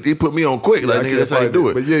doing it? He put me on quick. Like, nigga, that's how you do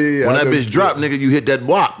it. But yeah. When that bitch drop, nigga, you hit that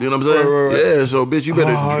wop. You know what I'm saying? Right. Yeah, so bitch, you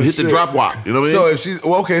better hit the drop wop. You know what I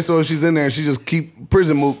mean? So if she's in there and she just keep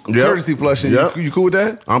prison mook courtesy flushing, you cool with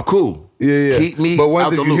that? I'm cool. Yeah. Keep me But once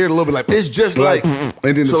out if the you loop. hear it a little bit like, it's just like, and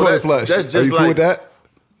then the toilet flush. That's just Are you cool with that?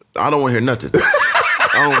 I don't want to hear nothing.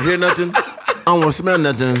 I don't want to hear nothing. I don't want to smell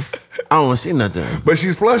nothing. I don't want to see nothing. But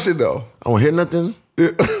she's flushing though. I don't want to hear nothing.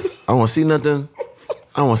 I don't want to see nothing.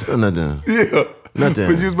 I don't want to smell nothing. Yeah. Nothing.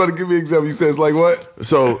 But you was about to give me an example. You said it's like what?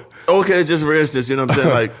 So, okay, just for instance, you know what I'm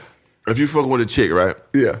saying? Like, if you fucking with a chick, right?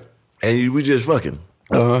 Yeah. And we just fucking.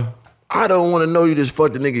 I don't want to know you just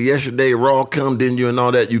fucked the nigga yesterday, raw cum, didn't you, and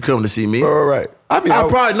all that. You come to see me. All right. I mean, I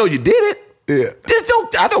probably know you did it. Yeah.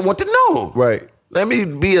 I don't want to know. Right. Let me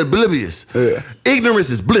be oblivious. Yeah. Ignorance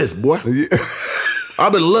is bliss, boy. Yeah.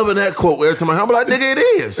 I've been loving that quote every time I'm like, nigga, it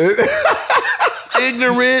is.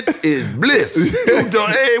 Ignorant is bliss. You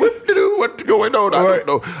don't, hey, what's going on? I don't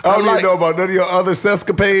know. I don't even know about none of your other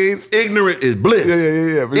sescapades. Ignorant is bliss.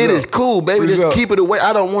 Yeah. It is cool, baby. Just keep it away.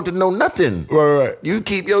 I don't want to know nothing. Right. You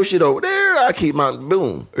keep your shit over there. I keep my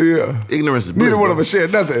boom. Yeah. Ignorance is bliss. Neither one of us share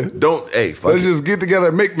nothing. Fuck Let's just get together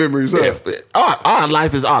and make memories. Yeah, our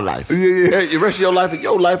life is our life. Yeah. The rest of your life is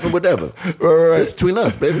your life and whatever. Right. It's between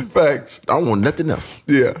us, baby. Facts. I don't want nothing else.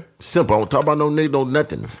 Yeah. Simple. I don't talk about no nigga, no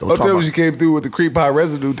nothing. Don't tell me she came through with the creep pie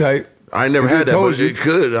residue type. I ain't never had that, but it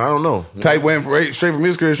could. I don't know. Type went straight from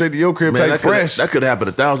his crib, straight to your crib, Man, type fresh. That could happen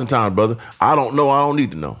 1,000 times, brother. I don't know. I don't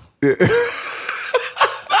need to know. Yeah.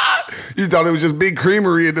 You thought it was just big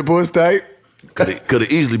creamery in the puss type? Could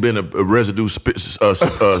have easily been a residue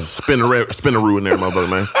spinneroo in there, motherfucker,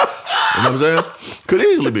 man. You know what I'm saying? Could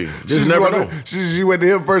easily be. Just never know. She went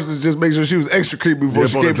to him first to just make sure she was extra creepy before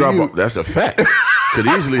she came to you. That's a fact. Could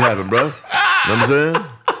easily happen, bro. You know what I'm saying?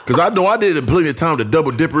 Because I know I did it plenty of times, the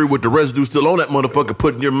double dippery with the residue still on that motherfucker,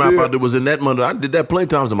 putting your mouth out that was in that mother. I did that plenty of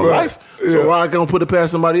times in my life. So why I can't put it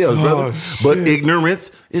past somebody else, brother? But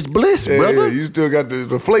ignorance is bliss, brother. Yeah, you still got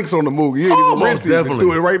the flakes on the movie. You ain't even most definitely.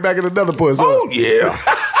 Threw it right back in another puss. Oh, yeah.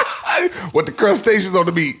 With the crustaceans on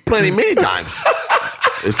the meat. Many times.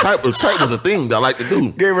 Type was a thing that I like to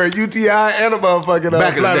do. Gave her a UTI and a motherfucking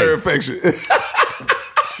bladder infection.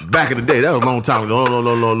 Back in the day, that was a long time ago. Long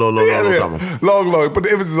Long. Put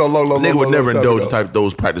the emphasis on long. Nigga would never indulge in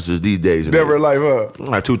those practices these days. Never in life, huh?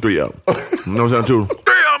 Like 2, 3 of them. You know what I'm saying? 3 of them.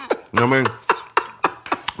 You know what I mean?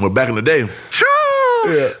 Well, back in the day,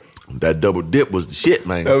 Yeah. that double dip was the shit,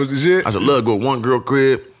 man. That was the shit? I said, love go one girl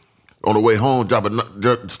crib, on the way home,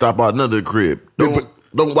 stop by another crib.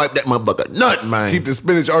 Don't wipe that motherfucker. Nothing, man. Keep the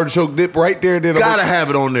spinach artichoke dip right there. Then Gotta have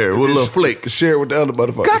it on there with a little flake. Share it with the other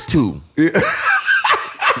motherfuckers. Got to. Yeah.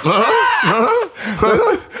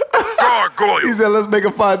 Gargoyle. He said, let's make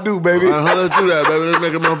a fondue, baby. Let's do that, baby. Let's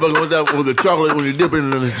make a motherfucker with the chocolate when you dip it in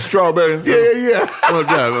the strawberry. Yeah. What's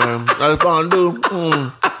that, man? That's fondue.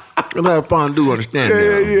 Let's have fondue, understand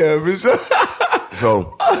that. Yeah, for sure.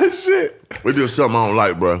 So, shit. we do something I don't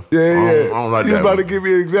like, bro. Yeah. I don't like you that. You about to give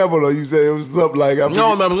me an example, though. You said it was something like...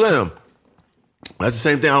 No, I'm saying. That's the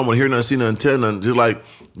same thing. I don't want to hear nothing, see nothing, tell nothing. Just like,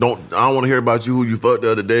 I don't want to hear about you, who you fucked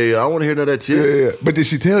the other day. I don't want to hear none of that shit. Yeah. But did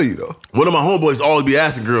she tell you, though? One of my homeboys always be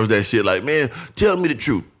asking girls that shit. Like, man, tell me the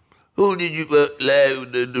truth. Who did you lie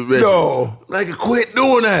the rest? No. Like, quit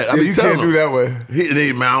doing that. Yeah, you can't do that way.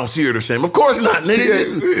 Man, I don't see her the same. Of course not, nigga.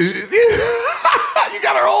 You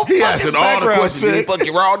got her whole He asking all the questions. Did he fuck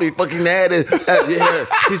you raw? Did he fucking mad? Yeah.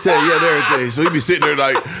 She said, yeah, everything. So he be sitting there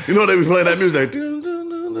like, you know, they be playing that music like,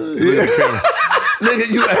 nigga,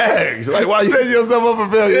 you ask. Like, why you set yourself up for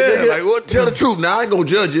failure? Yeah, nigga. like, what? Tell the truth. Now I ain't gonna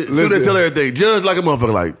judge it. Soon they Listen. tell everything. Judge like a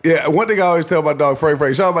motherfucker. Like, yeah, one thing I always tell my dog Frank.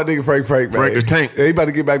 Shout out my nigga Frank, man. Frank the Tank. Yeah, he about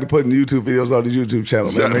to get back to putting YouTube videos on his YouTube channel,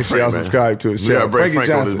 Shout man. out Make sure y'all Frank, subscribe to his We channel. gotta bring Frank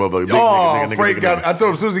on Johnson. this motherfucker. Nigga, Frank got. I told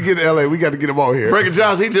him as soon as he get to LA, we got to get him on here. Frankie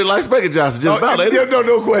Johnson, he just like Spanky Johnson. Just about it. Yeah,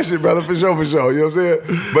 no question, brother. For sure. You know what I'm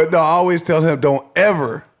saying? But no, I always tell him, don't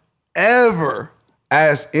ever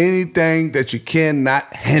ask anything that you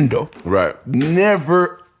cannot handle. Right.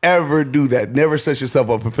 Never, ever do that. Never set yourself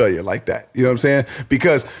up for failure like that. You know what I'm saying?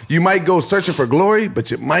 Because you might go searching for glory, but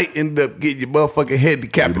you might end up getting your motherfucking head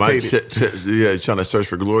decapitated. Trying to search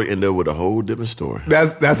for glory, end up with a whole different story.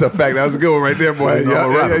 That's a fact. That was a good one right there, boy. You know,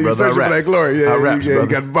 I'm a rapper, you brother. searching for that glory. Yeah, you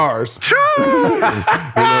got bars. You know what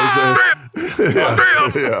I'm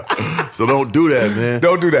saying? Yeah. So don't do that, man.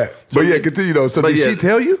 Don't do that. But yeah, continue though. So did she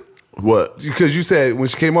tell you? What? Because you said when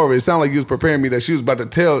she came over, it sounded like you was preparing me that she was about to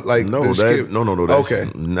tell. Like, No. That's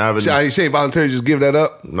Okay. she ain't voluntarily just give that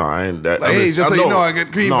up. No, I ain't that. Like, hey, just so you know, I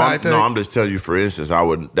get cream pie. No, I'm just telling you. For instance, I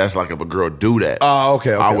would. That's like if a girl do that. Oh,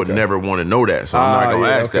 okay. I would never want to know that, so I'm not gonna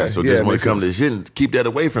ask that. So just when it comes to shit, keep that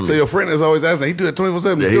away from me. So your friend is always asking. He do that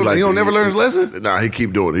 24/7. Yeah, he don't never learn his lesson. Nah, he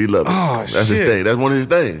keep doing it. He love it. Oh, that's his shit. thing. That's one of his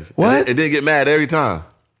things. What? And then get mad every time.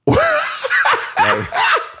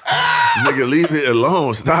 Nigga, leave it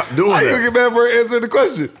alone. Stop doing How you that. gonna get mad for answering the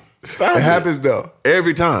question? Stop It happens though.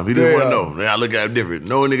 Every time. He didn't Yeah. want to know. Now I look at him different.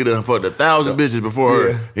 No nigga done fucked 1,000 bitches before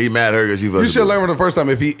her. He mad at her because she fucked. You should learn from the first time.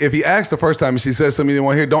 If he asked the first time and she says something you didn't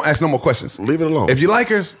want to hear, don't ask no more questions. Leave it alone. If you like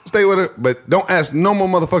her, stay with her, but don't ask no more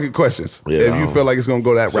motherfucking questions. Yeah, if you feel like it's gonna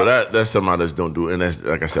go that So route. that's something I just don't do. And that's,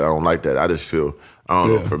 like I said, I don't like that. I just feel, I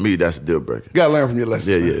don't know. For me, that's a deal breaker. You gotta learn from your lessons.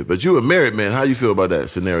 Yeah, man. yeah. But you a married man. How you feel about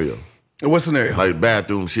that scenario? What scenario? Like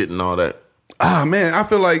bathroom shit and all that. Man, I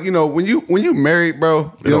feel like, when you married,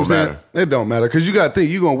 bro, you know what I'm saying? It don't matter. Cause you gotta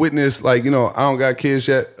think you gonna witness, like, I don't got kids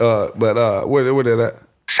yet, but where they at?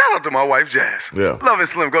 Shout out to my wife, Jazz. Yeah. Love and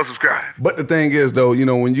Slim. Go subscribe. But the thing is, though, you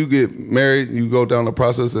know, when you get married, you go down the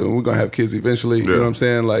process, and we're gonna have kids eventually. You know what I'm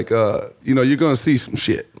saying? Like, you know, you're gonna see some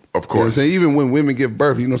shit. Of course. You know what I'm saying? Even when women give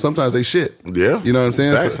birth, you know, sometimes they shit. Yeah. You know what I'm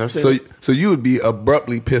saying? Facts, I've seen it. So you would be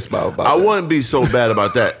abruptly pissed about I that. wouldn't be so bad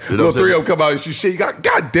about that. You know Little what I'm three of saying? them come out and she shit. You got,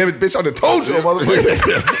 God damn it, bitch! I done told you, motherfucker.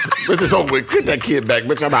 Bitch, it's over with. Get that kid back,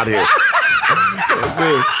 bitch. I'm out here.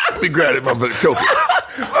 Let me grab it, motherfucker. Choke it.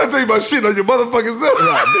 I tell you about shit on your motherfucking self.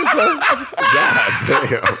 God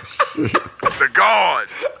damn. Shit. The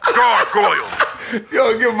gargoyle. You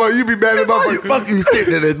don't give a fuck. You be mad at Why you motherfucker. fucking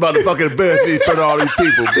sitting in this motherfucking bed in front of all these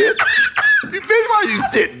people, bitch? Bitch, why you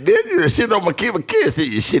sitting, bitch? You shit on my kid. My kid see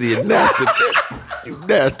you shitty and nasty, bitch. You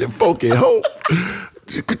nasty, funky hoe.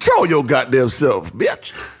 Control your goddamn self,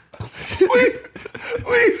 bitch.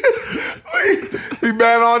 We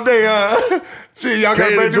mad all day, huh? Shit, y'all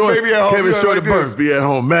got a baby at home. Can't You enjoy like the birth. this. Be at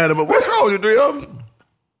home mad at me. What's wrong with you, three of them?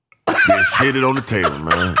 Get shitted on the table,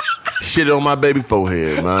 man. Shitted on my baby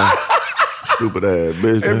forehead, man. Stupid ass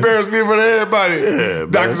bitch. Man. Embarrassed me in front of everybody. Yeah,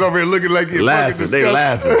 Doctors man. over here looking like you're Laughing, they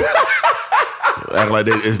laughing. Acting like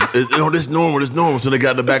you know, this normal, so they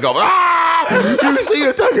got in the back off. You see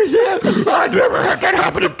you talking shit? I never had that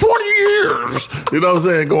happen in 20 years. You know what I'm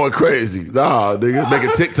saying? Going crazy. Nah, nigga, making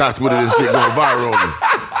TikToks with it and shit going viral on me.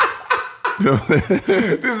 You know what I'm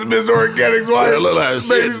saying? This is Miss Organic's wife. Yeah, look like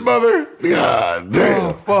baby's shit. mother. God damn.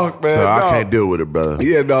 Oh, fuck, man. So I No. can't deal with it, brother.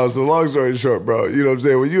 Yeah, no, so long story short, bro, you know what I'm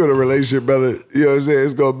saying? When you're in a relationship, brother, you know what I'm saying?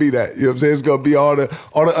 It's gonna be that. You know what I'm saying? It's gonna be all the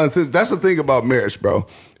unsensitive. That's the thing about marriage, bro.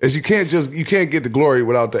 Is you can't get the glory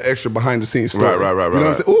without the extra behind the scenes story. Right. You know what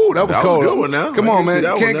I'm saying? Ooh, that was cold. a good one now. Come I on, give man. you that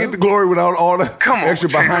You one can't now. get the glory without all the Come on, extra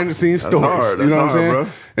champ. behind the scenes That's stories. hard. You know That's what I'm hard, saying? bro.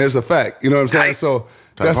 And it's a fact. You know what I'm saying? Tight. So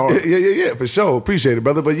That's hard. yeah, for sure. Appreciate it,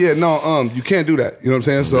 brother. But yeah, no, you can't do that. You know what I'm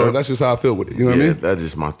saying? So Yeah. that's just how I feel with it. You know what I Yeah, mean? that's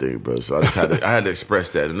just my thing, bro. So I just had to express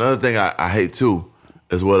that. Another thing I hate too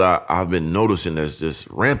is what I've been noticing that's just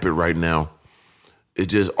rampant right now. It's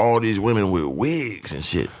just all these women with wigs and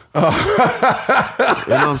shit. You know what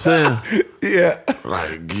I'm saying? Yeah.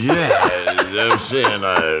 Like, yeah, you know what I'm saying?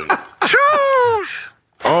 Like, Choosh.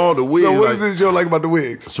 all the wigs. So what like, is this Joe like about the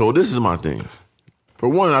wigs? So this is my thing. For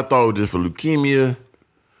one, I thought it was just for leukemia,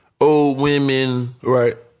 old women,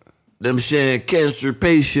 Right. them saying cancer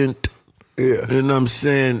patient. Yeah. You know what I'm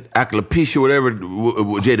saying? Alopecia, whatever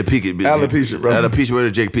Jada Pinkett. Alopecia, brother. Alopecia, whatever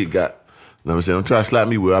Jada Pinkett got. You know what I'm saying? Don't try to slap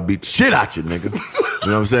me with, I'll beat the shit out you, nigga. You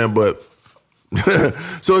know what I'm saying? But,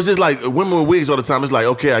 so it's just like, women with wigs all the time, it's like,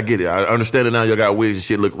 okay, I get it. I understand it now, y'all got wigs and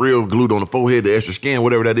shit, look real, glued on the forehead, the extra skin,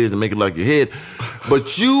 whatever that is, to make it like your head.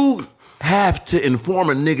 But you have to inform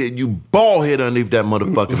a nigga you bald head underneath that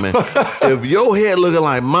motherfucker, man. If your head looking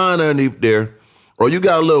like mine underneath there, or you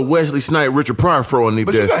got a little Wesley Snipes, Richard Pryor fro underneath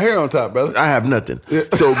But there. you got hair on top, brother. I have nothing.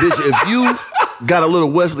 So, bitch, if you got a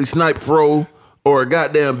little Wesley Snipes fro or a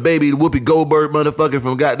goddamn baby Whoopi Goldberg motherfucker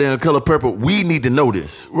from goddamn Color Purple, we need to know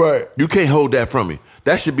this. Right. You can't hold that from me.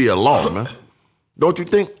 That should be a law, man. Don't you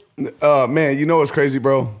think? Man, you know what's crazy,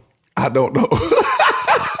 bro? I don't know.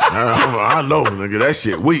 I know, nigga. That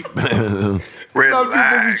shit weak, man.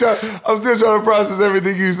 I'm still trying to process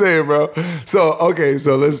everything you saying, bro. So okay,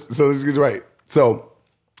 so let's get it right. So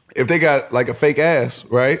if they got like a fake ass,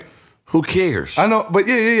 right? Who cares? I know, but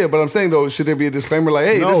yeah. But I'm saying though, should there be a disclaimer like,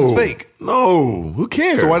 hey, this is fake? No. Who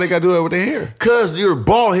cares? So why they gotta do that with their hair? Cause you're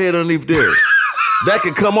bald head underneath there. That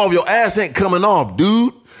can come off. Your ass ain't coming off,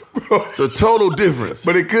 dude. It's a total difference.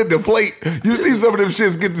 But it could deflate. You see some of them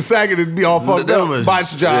shits get to sagging and be all fucked up,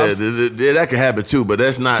 botch jobs. Yeah, that can happen too, but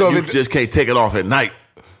that's not, So you if it- just can't take it off at night.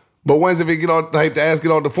 But once if it get all type the ass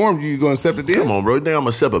get all deformed, you gonna accept it then? Come on, bro. You think I'm gonna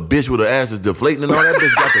accept a bitch with her ass is deflating and all that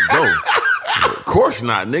bitch got to go? Of course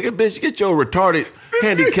not, nigga. Bitch, get your retarded,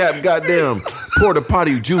 handicapped, goddamn porta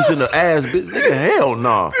potty juice in the ass, bitch. Nigga, hell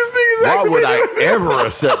no. This thing is Why acting would like I ever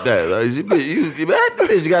accept that? Like, that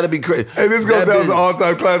bitch got to be crazy. Hey, this goes That down as bitch- an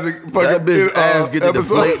all-time classic fucking That bitch ass get to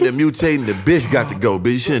episode. deflating and mutating. The bitch got to go,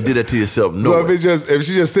 bitch. You shouldn't do that to yourself. No. So if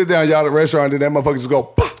she just sit down y'all at a restaurant and that motherfucker just go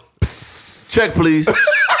pop. Check, please.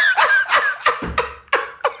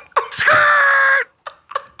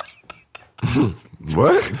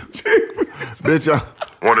 What? Bitch,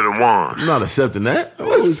 One of the ones. I'm not accepting that.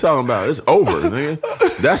 What are we talking about? It's over,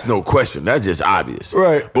 nigga. That's no question. That's just obvious.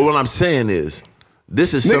 Right. But what I'm saying is,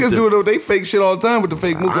 this is Niggas something. do it though. They fake shit all the time with the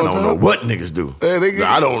fake mook I on don't top. know what niggas do. Hey,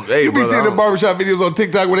 I don't. Hey, you be brother, seeing I the don't- barbershop videos on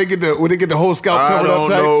TikTok where they get the whole scalp I covered don't up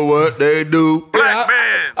tight. know what they do. Black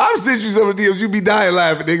man. I've sent you some of the DMs. You be dying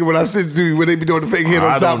laughing, nigga, when I've sent you to you when they be doing the fake head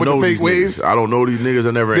I on top don't with know the these fake waves. niggas. I don't know these niggas.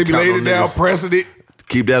 I never They be encountered laying it no down, niggas. pressing it.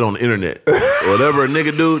 Keep that on the internet. Whatever a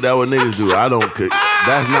nigga do, that what niggas do.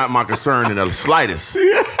 That's not my concern in the slightest.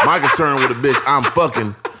 My concern with a bitch I'm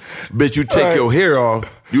fucking Bitch, you take your hair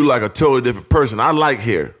off, you like a totally different person. I like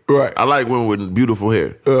hair. Right. I like women with beautiful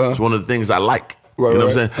hair. It's one of the things I like. Right, you know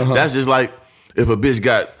what I'm right. saying? That's just like if a bitch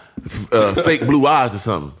got fake blue eyes or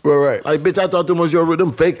something. Right. Like, bitch, I thought them was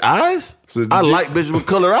them fake eyes. So I like bitches with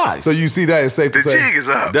color eyes. So you see that, it's safe to The say. jig is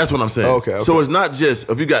up. That's what I'm saying. Okay. So it's not just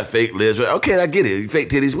if you got fake lips. Okay, I get it. Fake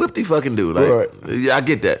titties, whip the fucking dude. Like, Right. yeah, I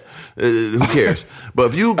get that. Who cares?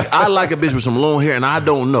 But I like a bitch with some long hair and I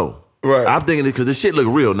don't know. Right. I'm thinking it because this shit look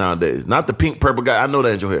real nowadays. Not the pink purple guy. I know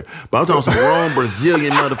that ain't your hair. But I'm talking some wrong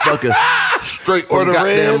Brazilian motherfucker straight Or from the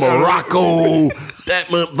goddamn red, or the- Morocco. That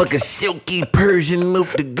motherfucking silky Persian milk,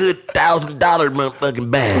 the good $1,000 motherfucking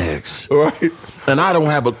bags. Right. And I don't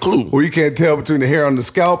have a clue. Well, you can't tell between the hair on the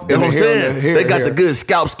scalp You and know the what I'm hair on saying? the hair. They got the good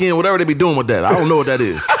scalp skin, whatever they be doing with that. I don't know what that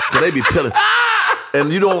is. So they be peeling.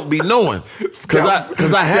 And you don't be knowing.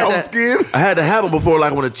 Because I had Scalp that, skin? I had to have it before,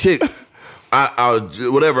 like when a chick, I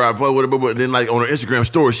fuck with her, but then like on her Instagram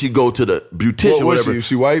story, she go to the beautician, What was whatever.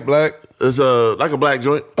 she white, black? It's like a black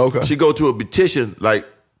joint. Okay. She go to a beautician like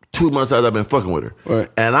 2 months after I've been fucking with her. Right.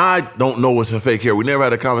 And I don't know what's her fake hair. We never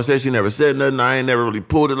had a conversation. She never said nothing. I ain't never really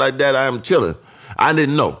pulled it like that. I am chilling. I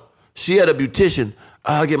didn't know. She had a beautician.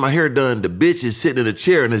 I get my hair done. The bitch is sitting in a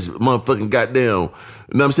chair and this motherfucking goddamn, you know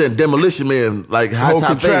what I'm saying, Demolition Man, like high Whole top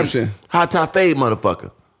contraption. fade. High top fade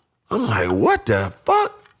motherfucker. I'm like, what the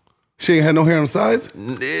fuck? She ain't had no hair on the sides?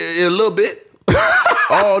 A little bit.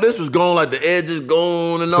 All this was gone, like the edges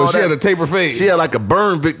gone and So all she that. had a taper fade. She had like a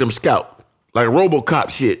burn victim scalp. Like RoboCop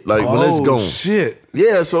shit. Like when it's gone. Shit.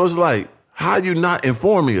 Yeah, so it's like, how you not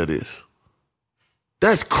inform me of this?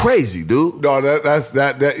 That's crazy, dude. No, that's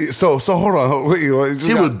that. So hold on. Wait,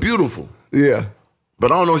 She was beautiful. Yeah.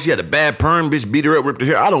 But I don't know if she had a bad perm, bitch beat her up, ripped her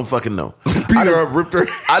hair. I don't fucking know. Beat her up, ripped her.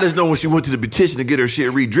 I just know when she went to the beautician to get her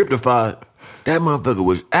shit re-driptified, that motherfucker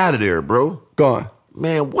was out of there, bro. Gone.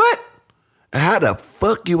 Man, what? And how the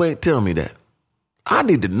fuck you ain't tell me that? I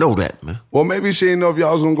need to know that, man. Well, maybe she didn't know if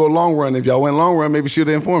y'all was gonna go long run. If y'all went long run, maybe she'd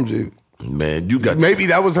have informed you. Man, you got Maybe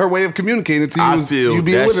that was her way of communicating to you. I feel you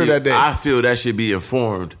being that with her shit- that day. I feel that should be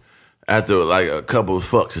informed after like a couple of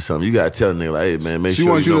fucks or something. You gotta tell the nigga, like, hey man, make she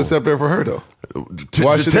sure wants you know. to step there for her though.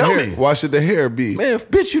 Why should tell the hair, me? Why should the hair be? Man,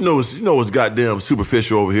 bitch, you know it's goddamn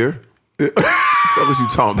superficial over here. What was you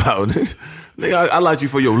talking about? Nigga, I like you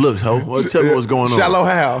for your looks, ho. Well, tell me what's going on. Shallow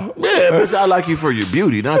how? Yeah, bitch, I like you for your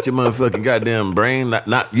beauty, not your motherfucking goddamn brain,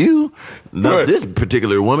 not you, not Right. this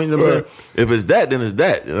particular woman. You know what I'm Right. saying? If it's that, then it's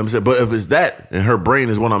that. You know what I'm saying? But if it's that and her brain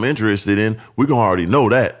is what I'm interested in, we gonna already know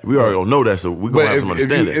that. We already gonna know that, so we gonna have some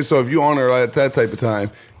understanding. So if you on her at that type of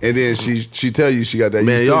time, and then she tell you she got that,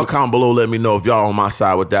 Man, you still- y'all comment below. Let me know if y'all on my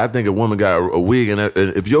side with that. I think a woman got a wig, and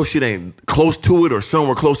if your shit ain't close to it or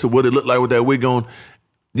somewhere close to what it looked like with that wig on,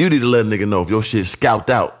 you need to let a nigga know if your shit scalped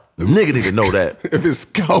out. The nigga need to know that. if it's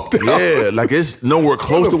scalped out. Yeah, like it's nowhere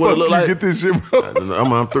close to what it Fuck look you like. get this shit, bro.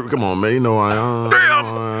 I'm through. Come on, man. You know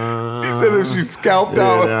He said if she scalped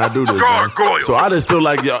out. Yeah, I do this. Man. Gargoyle. So I just feel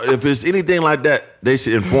like y'all, if it's anything like that, they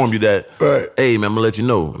should inform you that. Right. Hey, man, I'm gonna let you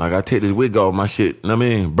know. Like I take this wig off my shit. You know what I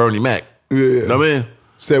mean? Bernie Mac. Yeah. You know what I mean?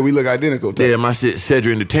 Said we look identical. Yeah, my shit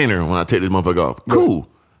Cedric Entertainer when I take this motherfucker off. Cool.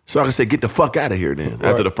 So I can say, get the fuck out of here then.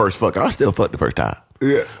 After the first fuck. I still fuck the first time.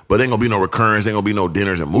 Yeah. But ain't gonna be no recurrence, ain't gonna be no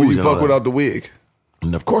dinners and Who movies. you and all fuck that. without the wig?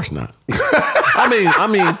 And of course not.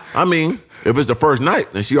 I mean, if it's the first night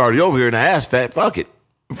and she already over here and the ass fat, fuck it.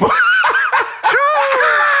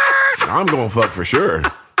 I'm gonna fuck for sure.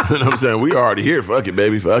 You know what I'm saying? We already here. Fuck it,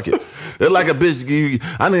 baby. Fuck it. They're like a bitch.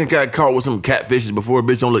 I didn't got caught with some catfishes before.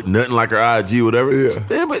 Bitch don't look nothing like her IG, whatever.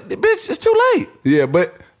 Yeah. But the bitch, it's too late. Yeah,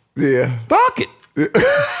 but yeah. Fuck it.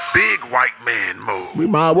 Big white man move. We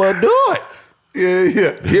might as well do it.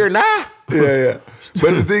 Yeah. Here now. Yeah.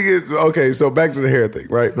 But the thing is, okay, so back to the hair thing,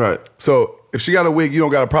 right? Right. So if she got a wig, you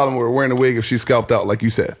don't got a problem with her wearing a wig if she's scalped out, like you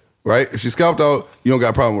said, right? If she's scalped out, you don't got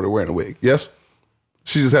a problem with her wearing a wig. Yes?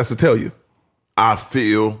 She just has to tell you. I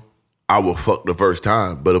feel I will fuck the first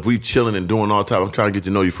time. But if we chilling and doing all the time, I'm trying to get to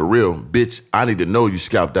know you for real. Bitch, I need to know you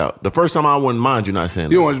scalped out. The first time I wouldn't mind you not saying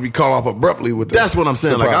that. You don't want to be caught off abruptly with the That's what I'm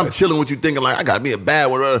saying. Like, I'm surprise. chilling with you thinking, like, I got me a bad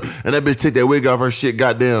one. And that bitch take that wig off her shit,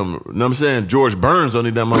 goddamn. You know what I'm saying? George Burns on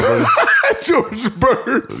that motherfucker. George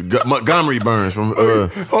Burns. Montgomery Burns from,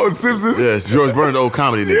 Oh, Simpsons? yes, George Burns, the old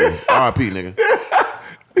comedy nigga. R.I.P. nigga.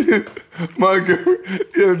 Montgomery.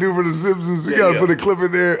 Yeah, the dude for the Simpsons. You gotta yeah. put a clip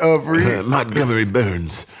in there for you. Montgomery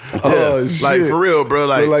Burns. Oh, Yeah. shit. Like, for real, bro.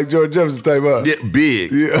 Look like George Jefferson type up. Yeah,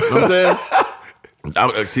 big. Yeah. You know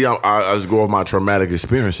what I'm saying? I just go off my traumatic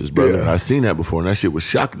experiences, brother. Yeah. I've seen that before, and that shit was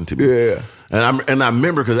shocking to me. Yeah. And I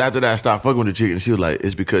remember because after that, I stopped fucking with the chick, and she was like,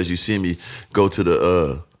 "It's because you see me go to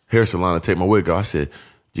the hair salon and take my wig off." I said,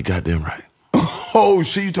 "You goddamn right." Oh,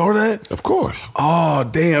 shit, you told her that? Of course. Oh,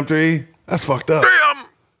 damn, 3. That's fucked up. Damn.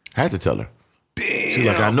 Had to tell her. Damn. She's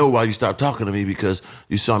like, I know why you stopped talking to me because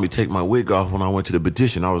you saw me take my wig off when I went to the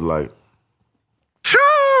petition. I was like,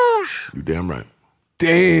 Shoosh. you damn right.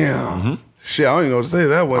 Damn. Shit, I don't even know what to say to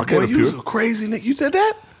that one. can't Boy, you appeal. so crazy, nigga. You said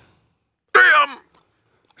that? Damn.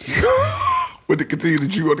 With the continue to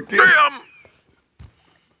chew on the kid. Damn.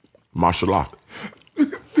 Martial law.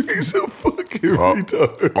 He's a fucking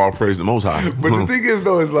retard. All praise the Most High. But the thing is,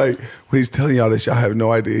 though, is like, when he's telling y'all this, y'all have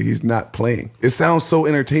no idea he's not playing. It sounds so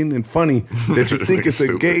entertaining and funny that you think it's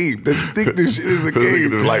a game. That you think this shit is a This nigga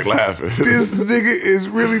game. just like laughing. This nigga is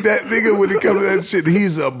really that nigga when it comes to that shit.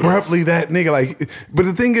 He's abruptly that nigga. Like, but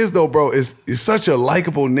the thing is, though, bro, you're such a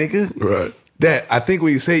likable nigga. Right. That I think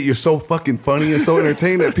when you say it, you're so fucking funny and so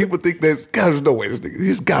entertaining that people think there's no way this nigga,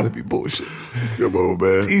 he's got to be bullshit. Come on,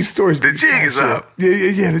 man. These stories, The jig is up.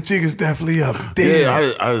 Yeah. The jig is definitely up. Damn.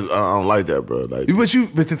 Yeah, I don't like that, bro. Like,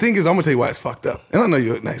 But the thing is, I'm gonna tell you why it's fucked up. And I know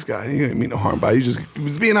you're a nice guy. You didn't mean no harm by it. You just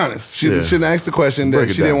was being honest. She shouldn't ask the question Break that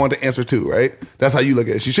it she didn't down. want the answer to, right? That's how you look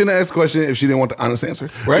at it. She shouldn't ask the question if she didn't want the honest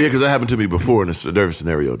answer, right? yeah, because that happened to me before in a different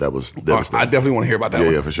scenario. That was I devastating. definitely want to hear about that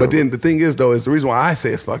one. Yeah, for sure. But then the thing is, though, is the reason why I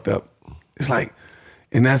say it's fucked up. It's like,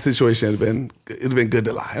 in that situation, it'd have been good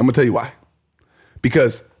to lie. I'm gonna tell you why.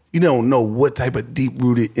 Because you don't know what type of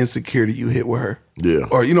deep-rooted insecurity you hit with her. Yeah.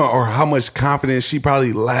 Or or how much confidence she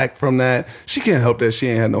probably lacked from that. She can't help that she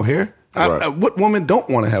ain't had no hair. Right. What woman don't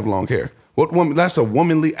want to have long hair? What woman? That's a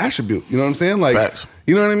womanly attribute. You know what I'm saying? Like, Facts.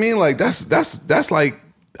 you know what I mean? Like that's like,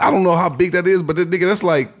 I don't know how big that is, but nigga, that's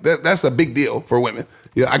like that's a big deal for women.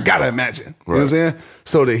 Yeah, I gotta imagine. You know what I'm saying?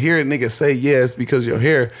 So to hear a nigga say yes because your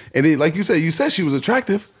hair, and then like you said she was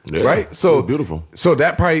attractive, Yeah, right? So she was beautiful. So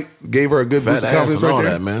that probably gave her a good Fat boost of ass confidence and right all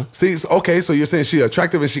there, that, man. See, okay, so you're saying she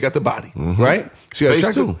attractive and she got the body, right? She got Face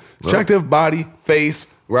attractive, too. attractive body,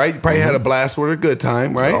 face, right? You probably had a blast with her, good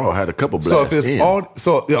time, right? Oh, I had a couple So if blasts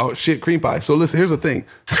it's in. shit, cream pie. So listen, here's the thing.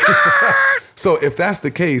 So if that's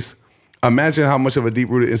the case, imagine how much of a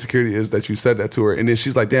deep-rooted insecurity is that you said that to her. And then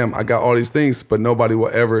she's like, damn, I got all these things, but nobody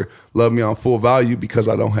will ever love me on full value because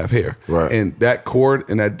I don't have hair. Right. And that chord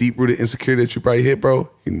and that deep-rooted insecurity that you probably hit, bro,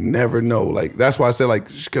 you never know. Like, that's why I said, like,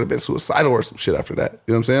 she could have been suicidal or some shit after that. You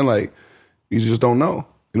know what I'm saying? Like, you just don't know.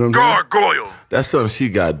 You know what I'm saying? Gargoyle. That's something she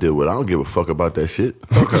got to deal with. I don't give a fuck about that shit.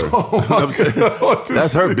 Okay. You know what I'm saying?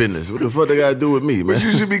 That's her business. What the fuck they got to do with me, man? But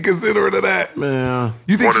you should be considerate of that. Man.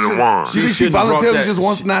 You think One of the ones. You think she shouldn't have brought voluntarily that- just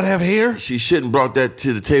wants to not have hair? She shouldn't brought that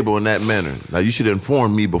to the table in that manner. Now, you should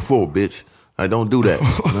inform me before, bitch. I don't do that. You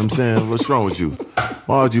know what I'm saying? What's wrong with you?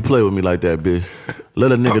 Why would you play with me like that, bitch?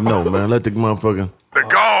 Let a nigga know, man. Let the motherfucker... The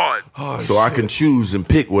God. so I can choose and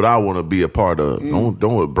pick what I want to be a part of.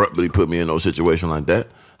 Don't abruptly put me in no situation like that.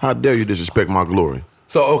 How dare you disrespect my glory?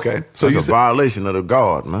 So, okay. So That's you a said... violation of the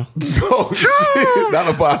God, man. Oh, shit. Not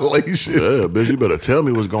a violation. Yeah, bitch, you better tell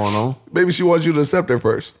me what's going on. Maybe she wants you to accept her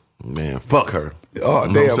first. Man, fuck her. Oh,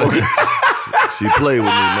 You know damn. what I'm Okay. saying? She played with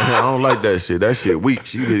me, man. I don't like that shit. That shit weak.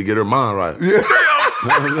 She need to get her mind right. You know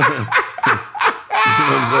what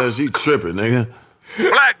I'm saying? She tripping, nigga.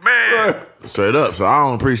 Black man. Straight up. So I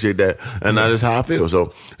don't appreciate that. And that's how I feel.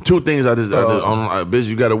 So two things bitch,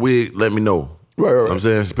 you got a wig, let me know. Right. You know what I'm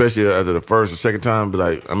saying? Especially after the first or second time, but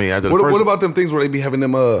after the first. What about them things where they be having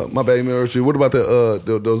them, my bad anniversary? What about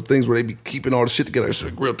those things where they be keeping all the shit together so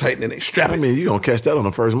real tight and then they strap I it? mean, you gonna catch that on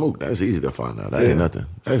the first move. That's easy to find out. That ain't nothing.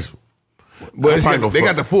 That's But I probably they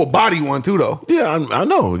got the full body one too, though. yeah, I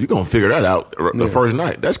know. You're gonna figure that out the first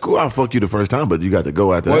night. That's cool. I'll fuck you the first time, but you got to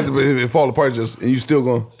go after Well, that. it fall apart and you still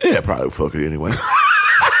going. Yeah, probably fuck you anyway.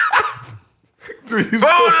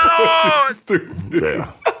 Oh, Lord.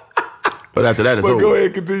 Yeah. But after that, it's But over. go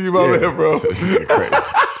ahead, continue, my man, bro. Crazy.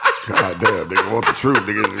 God damn, nigga want the truth,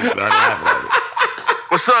 nigga. Not laughing at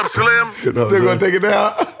it. What's up, Slim? You know what Still I'm gonna saying? take it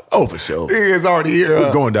down. Oh, for sure. It's already here.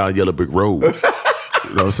 We're going down Yellow Brick Road.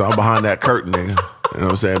 You know, so I'm behind that curtain, nigga. You know what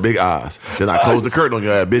I'm saying? Big eyes. Then I close the curtain on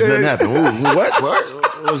your ass. Bitch, nothing happened. Ooh, what?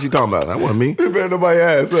 What was she talking about? That wasn't me. You better nobody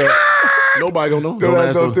ask. Nobody gonna know. Don't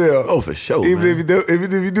ask, don't tell. Oh, for sure, Even man. if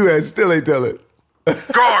you do ask, you still ain't tell it.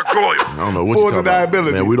 Gargoyle. I don't know what Full you're talking about.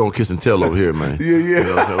 deniability. Man, we don't kiss and tell over here, man. Yeah. You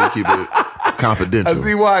know what I'm saying? We keep it confidential. I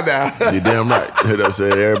see why now. You're damn right. You know what I'm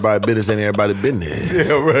saying? Everybody business ain't everybody business.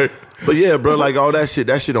 Yeah, right. But yeah, bro, like all that shit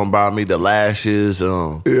don't bother me. The lashes,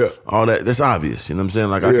 all that, that's obvious. You know what I'm saying?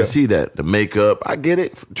 Like I can see that. The makeup, I get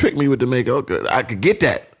it. Trick me with the makeup. I could get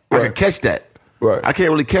that. I Right. could catch that. Right. I can't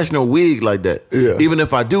really catch no wig like that. Yeah. Even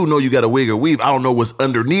if I do know you got a wig or weave, I don't know what's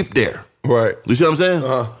underneath there. Right. You see what I'm saying?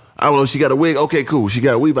 I don't know. She got a wig. Okay, cool. She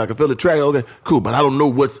got a weave. I can feel the track. Okay, cool. But I don't know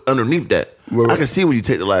what's underneath that. Right. I can see when you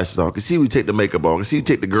take the lashes off. I can see when you take the makeup off. I can see you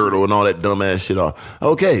take the girdle and all that dumb ass shit off.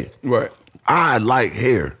 Okay. Right. I like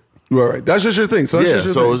hair. Right. That's just your thing. So that's Yeah, just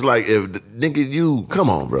your so thing. it's like if nigga, you come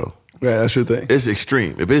on, bro. Yeah, that's your thing. It's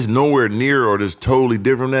extreme. If it's nowhere near or it's totally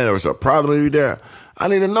different from that, or it's a problem there, I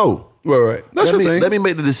need to know. Right. That's your thing. Let me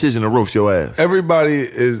make the decision to roast your ass. Everybody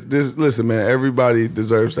is this. Listen, man. Everybody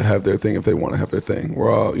deserves to have their thing if they want to have their thing.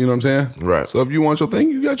 We're all, you know what I'm saying? Right. So if you want your thing,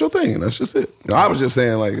 you got your thing, and that's just it. I was just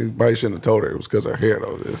saying, like, you probably shouldn't have told her it was because her hair,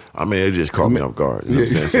 though. I mean, it just caught me off guard. You know what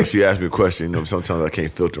I'm saying? So she asked me a question. You know, sometimes I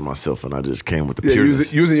can't filter myself, and I just came with the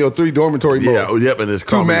pureness. Using your 3 dormitory mode. Yeah, yep, and it's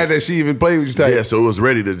too mad that she even played with you. Type. Yeah, so it was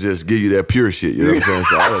ready to just give you that pure shit. You know what I'm saying?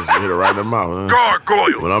 So I just hit her right in the mouth.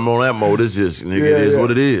 Gargoyle. When I'm on that mode, it's just, nigga, it is what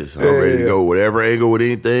it is. I'm ready to go whatever angle with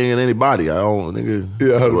anything and anybody. I don't, nigga.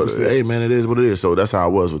 Yeah, 100%. Hey, man, it is what it is. So that's how I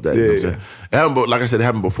was with that. You know what I'm saying? It happened, like I said, it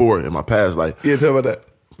happened before in my past life. Yeah, tell me about that.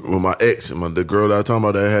 With my ex, and the girl that I was talking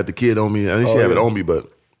about that had the kid on me. I didn't have it on me, but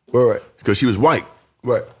Right. because she was white.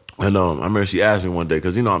 Right. And I remember she asked me one day,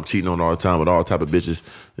 because, you know, I'm cheating on her all the time with all type of bitches,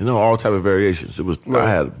 you know, all type of variations. It was, I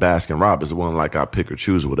had Baskin Robbins. It wasn't like I pick or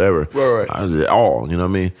choose or whatever. Right. I was all, you know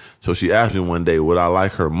what I mean? So she asked me one day, would I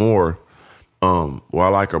like her more,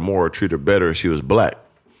 or treat her better if she was black?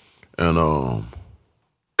 And Damn.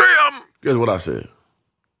 guess what I said?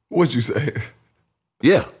 What'd you say?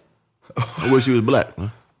 Yeah. I wish she was black,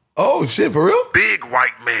 man. Oh, shit, for real? Big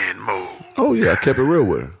white man move. Oh, yeah, I kept it real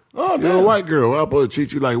with her. Oh, You're a damn. white girl. I'm supposed to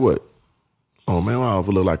treat you like what? Oh, man, I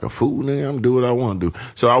look like a fool, nigga. I'm do what I want to do.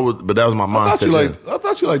 So but that was my mindset. I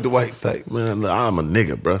thought you liked the white type. Man, I'm a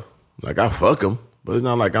nigga, bro. Like, I fuck them. But it's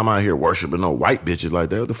not like I'm out here worshiping no white bitches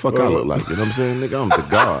like that. What the fuck I look like? You know what I'm saying? Nigga, I'm the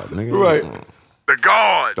God. Nigga. Right. The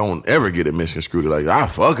God. Don't ever get it misconstrued. Like, I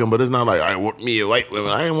fuck them, but it's not like, I want me a white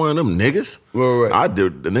woman. I ain't one of them niggas. Right. I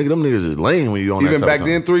do. Them niggas is lame when you on Even that type back of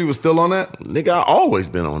then, 3 was still on that? Nigga, I always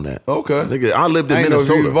been on that. Okay. Nigga, I lived in I didn't know if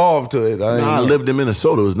Minnesota. you evolved to it. I lived in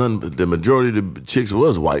Minnesota. It was none. The majority of the chicks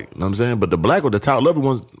was white. You know what I'm saying? But the black with the top level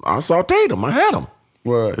ones, I sauteed them. I had them.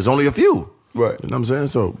 Right. There's only a few. Right. You know what I'm saying?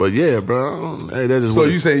 So, but yeah, bro. Hey, that's just So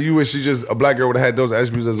what you saying you wish a black girl would have had those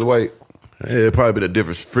attributes as a white? it'd probably been a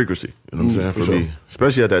different frequency. You know what I'm saying? For sure. me,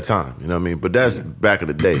 especially at that time. You know what I mean? But that's back in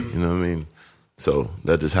the day. You know what I mean? So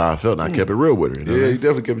that's just how I felt, and I kept it real with her. You know what I Yeah, mean? you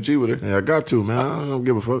definitely kept a G with her. Yeah, I got to, man. I don't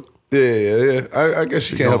give a fuck. Yeah. I guess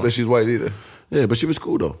she can't help that she's white either. Yeah, but she was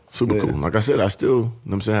cool though. Super cool. Like I said, I still, you know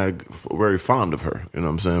what I'm saying, very fond of her. You know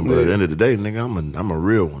what I'm saying? But at the end of the day, nigga, I'm a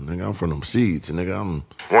real one. Nigga, I'm from them seeds. And nigga, I'm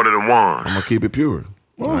One of the ones. gonna keep it pure.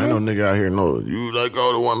 I ain't no nigga out here, no, you like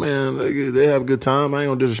all the one, man, nigga, they have a good time. I ain't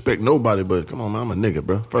gonna disrespect nobody, but come on, man, I'm a nigga,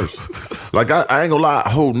 bro, first. Like, I ain't gonna lie, I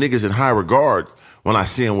hold niggas in high regard when I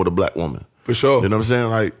see them with a black woman. For sure. You know what I'm saying?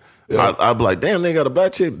 Like, I be like, damn, nigga got a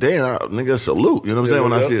black chick. Damn, nigga, salute. You know what I'm saying?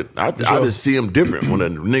 When I see it, I just see him different. When a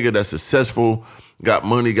nigga that's successful, got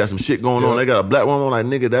money, got some shit going on, they got a black woman, I'm like,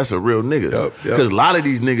 nigga, that's a real nigga. Because a lot of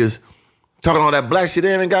these niggas talking all that black shit,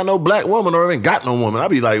 they ain't got no black woman or ain't got no woman. I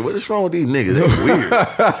be like, what is wrong with these niggas? They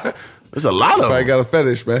weird. There's a lot of them. I got a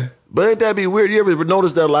fetish, man. But ain't that be weird? You ever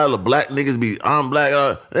notice that a lot of black niggas be, I'm black,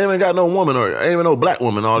 they ain't got no woman or ain't even no black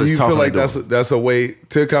woman, all this Do you talking feel like they doing. that's a way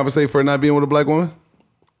to compensate for not being with a black woman?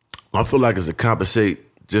 I feel like it's a compensate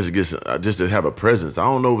just to have a presence. I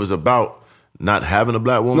don't know if it's about not having a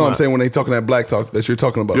black woman. No, I'm saying when they talking that black talk that you're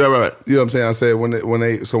talking about. Yeah, right. You know what I'm saying? I said when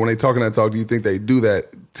they talking that talk, do you think they do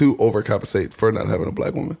that to overcompensate for not having a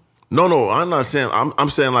black woman? No, I'm not saying. I'm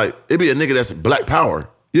saying like it be a nigga that's black power.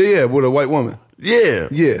 Yeah, with a white woman. Yeah.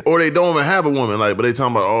 Or they don't even have a woman, like, but they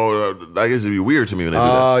talking about, I guess it'd be weird to me when they do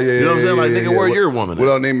that. Yeah, you know what I'm saying? Like, nigga, where your woman at?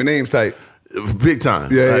 Without naming names type. Big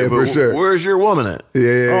time. Yeah, like, yeah, for sure. Where's your woman at?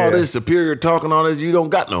 Yeah. All this superior talking, all this, you don't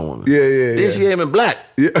got no woman. Yeah. Then she ain't even black.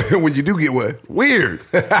 Yeah, when you do get one. Weird.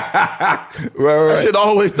 Right. That shit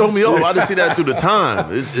always throw me off. I just see that through the time.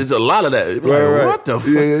 It's a lot of that. It be like, what the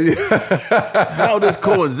fuck? Yeah. How this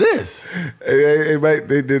coexist? Hey,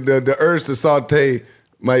 the urge to saute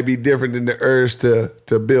might be different than the urge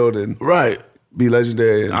to build and be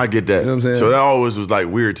legendary. I get that. You know what I'm saying? So that always was like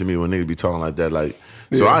weird to me when niggas be talking like that. Like,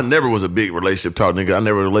 so I never was a big relationship talk nigga. I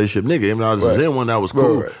never a relationship nigga. Even though I was in one that was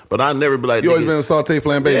cool. Right. But I never be like, you always been a saute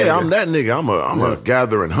flambe. Yeah, I'm that nigga. I'm a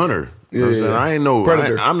gathering hunter. You know what I'm saying? I ain't no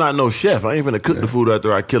Predator. I'm not no chef. I ain't finna cook the food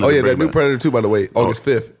after I kill it. Oh yeah, that new Predator 2, by the way, August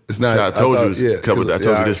 5th. It's not. I told you I told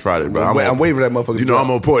you this Friday, bro. I'm waiting for that motherfucker. You know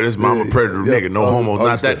I'm on point. I'm a Predator nigga. No homo.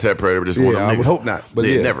 Not that type Predator. Just one of them niggas. I would hope not. But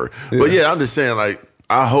never. But yeah, I'm just saying like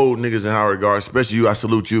I hold niggas in high regard, especially you. I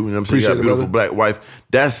salute you. You know what I'm saying? You got a beautiful black wife.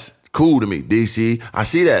 That's cool to me, DC. I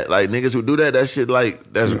see that. Like, niggas who do that, that shit,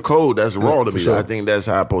 like, that's cold. That's raw to me. Sure. I think that's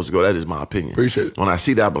how it's supposed to go. That is my opinion. Appreciate it. When I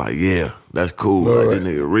see that, I be like, yeah, that's cool. Like, this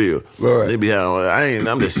nigga real. They be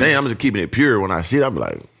I'm just saying, I'm just keeping it pure. When I see that, I be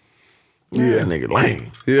like, that nigga lame.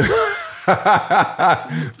 Yeah.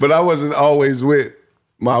 But I wasn't always with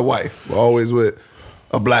my wife. Always with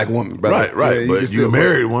a black woman, brother. Right. Yeah, but you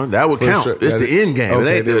married one. That would count. Sure. It's the end game.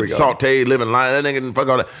 Okay, it ain't the sauteed, living life. That nigga, fuck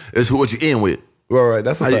all that. It's what you in with. Right.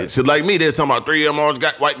 That's a fact. So like me, they're talking about 3 of them always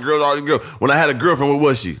got white girls, all these girls. When I had a girlfriend, what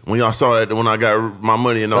was she? When y'all saw that, when I got my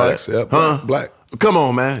money and all Facts, that. yep. Huh? Black. Come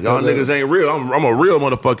on, man. Y'all niggas ain't real. I'm a real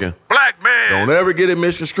motherfucking Black man. Don't ever get it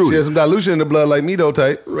misconstrued. She had some dilution in the blood like me, though,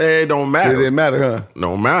 type. Man, it don't matter. It didn't matter, huh?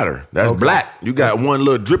 Don't matter. That's black. You got one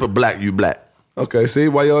little drip of black, you black. Okay, see?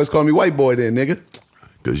 Why you always call me white boy then, nigga?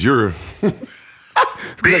 Because you're...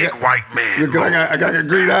 Big white man. Because I got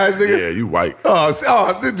green eyes, nigga? Yeah, you white. Oh,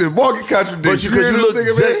 this is walking contradiction.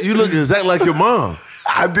 But you look exactly like your mom.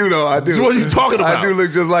 I do, though. I do. So what are you talking about? I do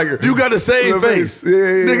look just like her. You got the same face. Yeah.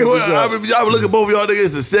 Nigga, for I would look at both of y'all niggas,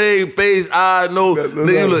 it's the same face, I know.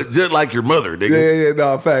 Nigga, you look just like your mother, nigga. Yeah,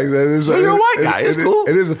 no, facts. So you're a white guy. It's cool.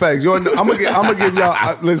 It is a fact. I'm gonna give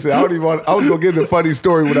y'all. Listen, I was gonna give the funny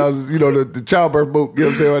story when I was, the childbirth book. You know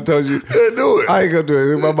what I'm saying? I told you. Yeah, do it. I ain't gonna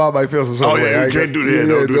do it. My mom might feel some sort of way. You can't do that.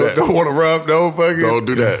 Don't do that. Don't want to rub. No fucking. Don't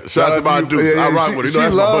do that. Shout out to my dude. I rock with him. She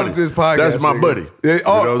loves this podcast. That's my buddy.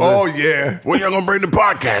 Oh yeah. When y'all gonna bring the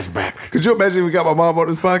podcast back? Could you imagine if we got my mom on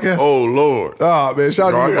this podcast? Oh Lord. Oh man,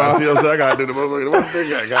 shout out to you, Mom. I gotta do the motherfucking one thing.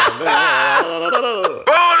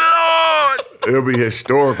 Oh, Lord. It'll be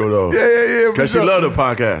historical though. Yeah. Because she love the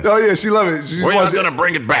podcast. Oh yeah, she love it. She When y'all gonna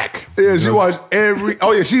bring it back? Yeah, she watched every.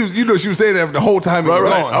 Oh yeah, she was. She was saying that the whole time it was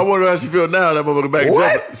on. I wonder how she feel now. That motherfucker back.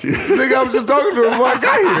 What? Nigga, I was just talking to her before I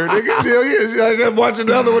got here. Nigga, yeah, I watch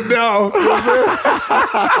another one now. You know what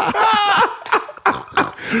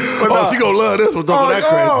I'm saying? She gonna love this one. Talking that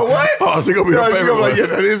crazy. Oh, what? Oh, she gonna be her favorite. Like, yeah,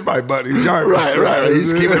 that is my buddy, Jarvis. Right.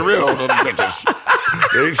 He's keeping it real on them bitches.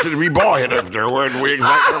 They should be bald if they're wearing wigs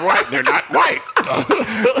like they're white. They're not white.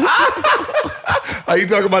 Are you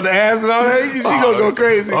talking about the ass and all that? She gonna go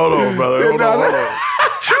crazy. Hold on, brother. Hold on.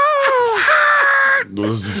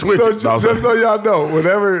 Switch it. Just so y'all know,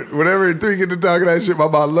 whenever 3 get to talking that shit, my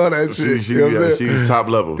mom love that shit. She's top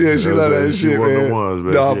level. Yeah, she love that shit, one man. of the ones,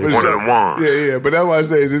 man. No, One of the ones. Yeah. But that's why I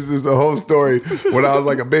say this is a whole story when I was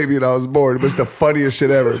like a baby and I was born. It's the funniest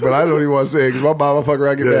shit ever. But I don't even want to say it because my mama fuck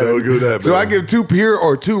around get mad at me. So I give 2 pure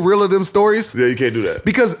or 2 real of them stories. Yeah, you can't do that.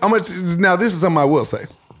 Because now this is something I will say.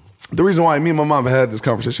 The reason why me and my mom have had this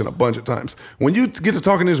conversation a bunch of times. When you get to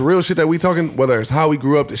talking this real shit that we talking, whether it's how we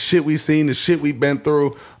grew up, the shit we seen, the shit we've been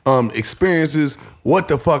through, experiences, what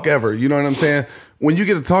the fuck ever. You know what I'm saying? When you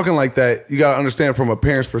get to talking like that, you got to understand from a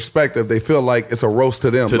parent's perspective, they feel like it's a roast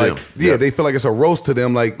to them. Yeah, they feel like it's a roast to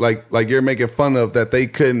them, like you're making fun of that they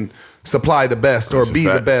couldn't supply the best or be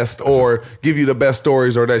the best or give you the best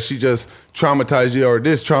stories or that she just traumatized you or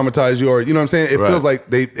this traumatized you or, you know what I'm saying? It feels like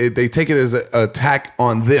they take it as an attack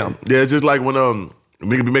on them. Yeah, it's just like when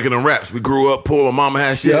we could be making them raps. We grew up poor. Mama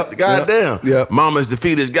had shit. Goddamn. Mama's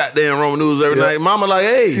defeated goddamn Roman noodles every night. Mama like,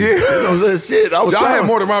 hey. You know what I'm saying? Shit. Y'all had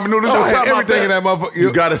more than Roman noodles. Y'all had everything in that motherfucker.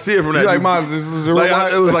 You got to see it from that. Like, Mom, this is a real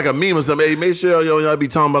it was like a meme or something. Hey, make sure y'all be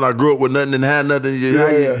talking about I grew up with nothing and had nothing. You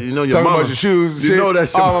know your talking mama. About your shoes. You know that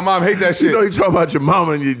shit. Oh, my mom hate that shit. You know you talking about your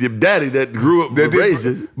mama and your daddy that grew up with raised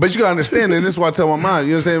you. But you got to understand, and this is why I tell my mom,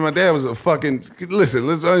 you know what I'm saying? My dad was a fucking, listen,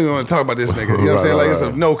 I don't even want to talk about this nigga. You know what I'm saying? Like, it's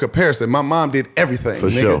of no comparison. My mom did everything. For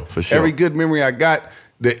sure. Every good memory I got,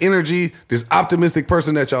 the energy, this optimistic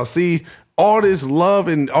person that y'all see, all this love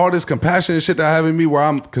and all this compassion and shit that I have in me where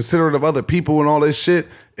I'm considerate of other people and all this shit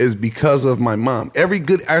is because of my mom. Every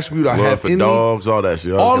good attribute I have in dogs, all that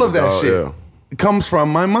shit. All of that shit. Comes from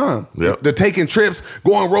my mom. The taking trips,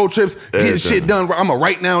 going on road trips, getting shit done. I'm a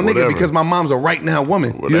right now nigga because my mom's a right now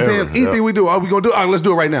woman. You know what I'm saying? Anything we do, are we gonna do? All right, let's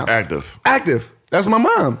do it right now. Active. That's my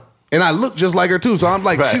mom. And I look just like her too. So I'm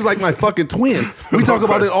like, she's like my fucking twin. We talk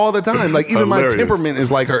about it all the time. Like even my temperament is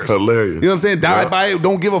like hers. Hilarious. You know what I'm saying? Die by it,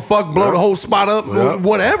 don't give a fuck, blow the whole spot up,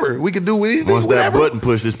 whatever. We can do anything. Once that button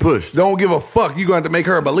push is pushed. Don't give a fuck. You're going to have to make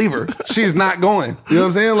her a believer. She's not going. You know what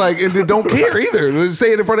I'm saying? Like, and don't care either.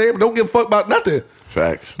 Say it in front of everybody. Don't give a fuck about nothing.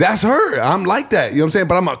 Facts. That's her. I'm like that. You know what I'm saying?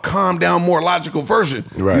 But I'm a calm down, more logical version.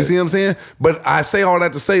 Right. You see what I'm saying? But I say all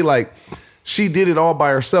that to say, like, she did it all by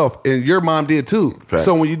herself, and your mom did too. Facts.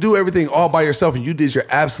 So when you do everything all by yourself and you did your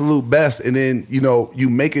absolute best, and then you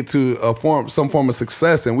make it to some form of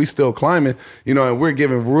success, and we still climbing, and we're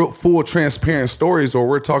giving real, full, transparent stories, or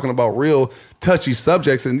we're talking about real touchy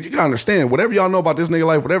subjects, and you gotta understand, whatever y'all know about this nigga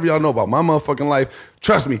life, whatever y'all know about my motherfucking life,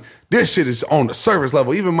 trust me, this shit is on the surface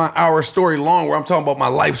level. Even my hour story long, where I'm talking about my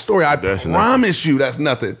life story, I promise you, that's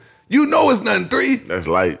nothing. You know it's nothing, 3. That's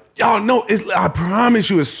light. Y'all know, I promise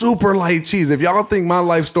you, it's super light cheese. If y'all think my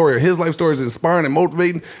life story or his life story is inspiring and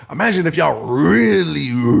motivating, imagine if y'all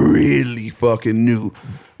really, really fucking knew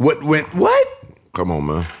what. Come on,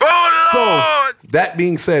 man. Oh, So that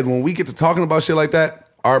being said, when we get to talking about shit like that,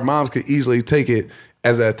 our moms could easily take it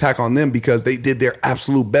as an attack on them because they did their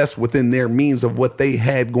absolute best within their means of what they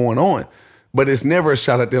had going on. But it's never a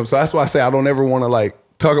shot at them. So that's why I say I don't ever want to like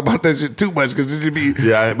talk about that shit too much because it should be.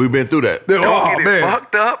 Yeah, we've been through that. Don't get it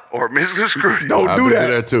fucked up or misconstrued. Don't do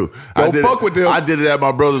that. Too. Don't fuck with them. I did it at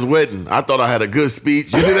my brother's wedding. I thought I had a good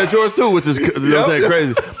speech. You did that yours too, which is you know what I'm saying,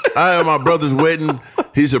 crazy. I had my brother's wedding.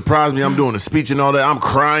 He surprised me. I'm doing a speech and all that. I'm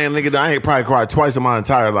crying, nigga. I ain't probably cried twice in my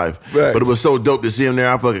entire life. Right. But it was so dope to see him there.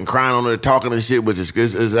 I'm fucking crying on there, talking and shit, which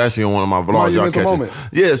is actually on one of my vlogs. Y'all catch it.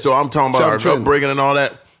 Yeah, so I'm talking about our upbringing and all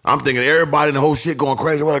that. I'm thinking everybody in the whole shit going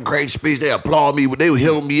crazy. What a great speech. They applaud me. They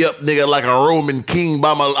held me up, nigga, like a Roman king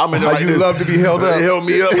by my... I'm in How like you this. love to be held up. They held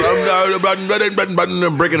me up.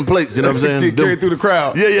 I'm breaking plates, you know what I'm saying? Get carried through the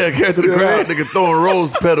crowd. Yeah, carried through the crowd. Nigga throwing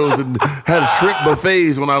rose petals and had shrimp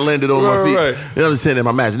buffets when I landed on my feet. Right. You know what I'm saying? In my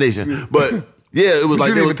imagination. But... Yeah, it was like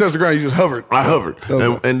you didn't even touch the ground. You just hovered. I hovered,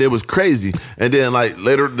 and it was crazy. And then like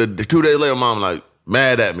later, the 2 days later, mom like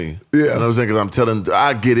mad at me. Yeah, you know what I'm saying? Because I'm telling,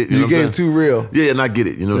 I get it. You know get it too real. Yeah, and I get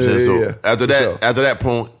it. You know what I'm saying? So after that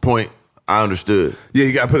point, I understood. Yeah,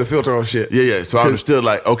 you got to put a filter on shit. Yeah. So I understood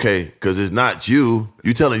like, okay, because it's not you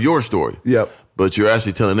telling your story. Yep. But you're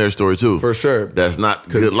actually telling their story too. For sure. That's not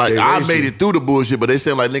good. Like, I made it through the bullshit, but they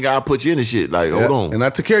saying like, nigga, I'll put you in the shit. Like, hold on. And I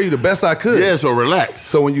took care of you the best I could. Yeah, so relax.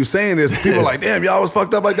 So when you saying this, people are like, damn, y'all was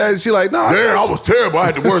fucked up like that. And she like, nah. Damn, I was terrible. I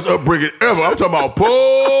had the worst upbringing ever. I'm talking about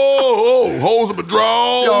holes in my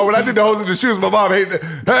drawers. Yo, when I did the holes in the shoes, my mom hated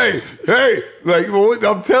that. Hey. Like,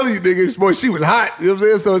 I'm telling you, nigga, boy, she was hot. You know what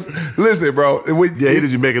I'm saying? So, listen, bro. He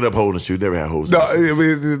did you making up holes in the shoe. Never had holes in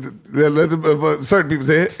the shoe. Certain people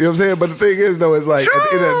say it. You know what I'm saying? But the thing is, though, it's like,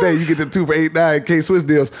 at the end of the day, you get the 2 for $8.9 K-Swiss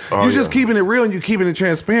deals. You're just keeping it real and you're keeping it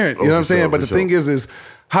transparent. You know what I'm saying? But the thing is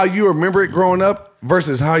how you remember it growing up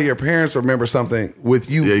versus how your parents remember something with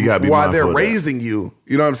you, while they're raising you.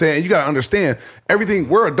 You know what I'm saying? And you got to understand, everything,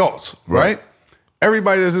 we're adults, right?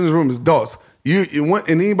 Everybody that's in this room is adults. You want,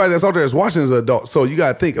 and anybody that's out there that's watching is an adult. So you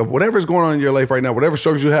got to think of whatever's going on in your life right now, whatever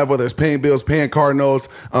struggles you have, whether it's paying bills, paying car notes,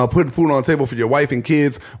 putting food on the table for your wife and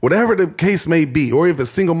kids, whatever the case may be, or if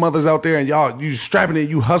it's single mothers out there and you strapping it,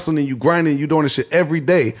 you hustling and you grinding, you doing this shit every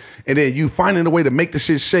day, and then you finding a way to make the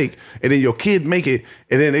shit shake, and then your kid make it,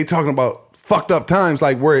 and then they talking about fucked up times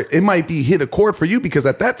like where it might be hit a chord for you because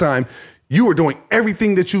at that time you were doing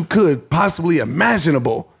everything that you could possibly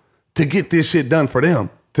imaginable to get this shit done for them,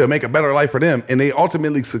 to make a better life for them. And they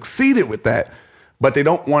ultimately succeeded with that, but they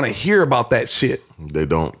don't want to hear about that shit. They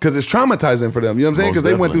don't. Because it's traumatizing for them. You know what I'm saying? Because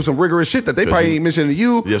they went through some rigorous shit that they probably ain't mentioning to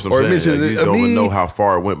you. Yes, or mentioning you don't even know how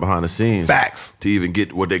far it went behind the scenes. Facts. To even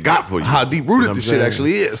get what they got for you. How deep-rooted the shit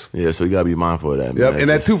actually is. Yeah, so you got to be mindful of that. Yep. And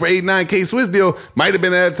that 2 for $8.9 K-Swiss deal might have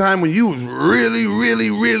been at a time when you was really,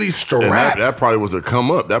 really, really strapped. That probably was a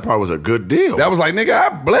come up. That probably was a good deal. That was like, nigga, I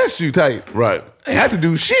blessed you tight. Right. I had to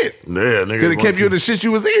do shit. Yeah, nigga. Could have kept you in the shit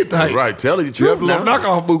you was in tight. Right, tell you the truth. Little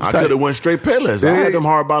knockoff boots I tight. could have went straight Payless. I had them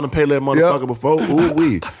hardbound and Payless motherfucker before. Ooh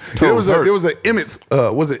wee. There was an Emmett's.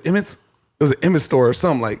 Was it Emmett's? It was an Emmett store or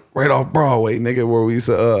something like right off Broadway, nigga. Where we used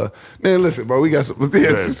to. Man, listen, bro, we got some.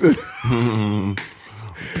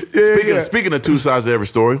 Speaking of 2 sides of every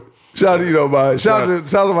story. Shout out to man. Shout out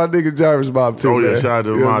to my nigga Jarvis Bob too. Oh yeah, man. shout out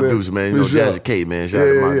to my dudes, man. You know, Jazzy Kate, man. Shout out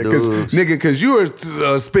to my dudes. Because you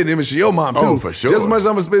were spitting image of your mom too. Oh, for sure. Just as much as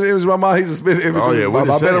I'm a spitting image of my mom, he's a spitting image of his mom.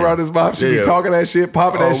 I've been around his mom. She be talking that shit,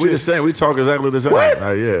 popping that shit. We the same. We talk exactly the same. What?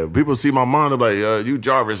 Yeah. People see my mom, they're like, you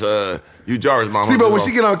Jarvis, mom. See, but when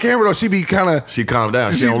she get on camera though, she be kind of. She calm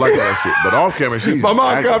down. She don't like all that shit. But off camera, she's. My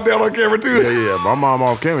mom calm down on camera too. Yeah. My mom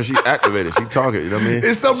off camera, she activated. She talking. You know what I mean?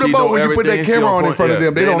 It's something about when you put that camera on in front of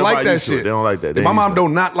them. They don't like that shit. They don't like that. My mom do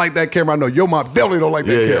not like that camera. I know your mom definitely don't like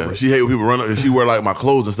that camera. She hate when people run up. She wear like my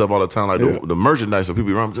clothes and stuff all the time, like the merchandise. So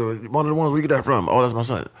people run up to her, one of the ones where you get that from. Oh, that's my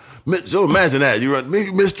son. So imagine that. You run,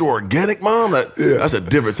 Mr. Organic Mom? That's a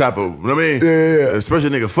different type of, you know what I mean? Yeah.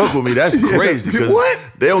 Especially nigga fuck with me. That's crazy. What?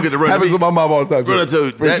 They don't get to run happens with my mom all the time. That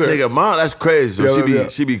nigga mom, that's crazy. So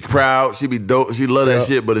she be proud. She be dope. She love that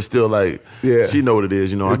shit, but it's still like, she know what it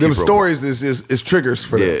is. You know, them stories is triggers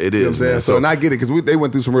for them. Yeah, it is. You know what I'm saying? So, and I get it because they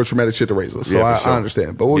went through some real traumatic shit to raise us. So I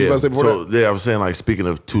understand. But what was you about to say before that? Yeah, I was saying like, speaking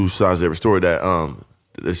of 2 sides of every story, that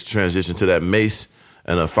let's transition to that Mace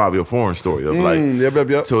and a Fabio Foreign story of like,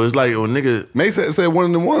 yep. So it's like when nigga Mace said one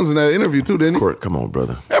of the ones in that interview too, didn't he? Court, come on,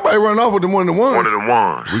 brother. Everybody running off with them one of the ones. One of the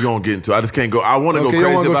ones. We gonna get into. I just can't go. I want to go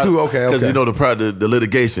crazy about it because you know the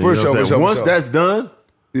litigation. For you know what I'm saying? Once that's done,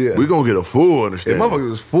 we gonna get a full understanding. Motherfucker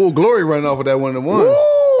was full glory running off with that one of the ones.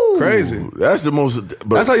 Woo! Crazy. That's the most. But,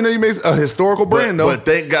 that's how you know you made a historical brand, though. But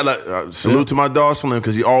thank God, salute to my dog Slim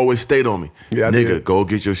because he always stayed on me. Yeah, nigga, go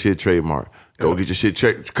get your shit trademarked. Go get your shit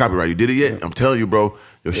checked, copyright. You did it yet? I'm telling you, bro.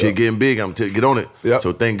 Your shit getting big. I'm get on it. Yep.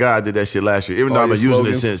 So thank God I did that shit last year. Even though I've been using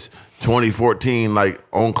it since 2014, like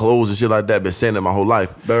on clothes and shit like that. Been saying it my whole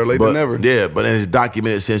life. Better late than never. Yeah, but then it's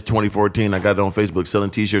documented since 2014. I got it on Facebook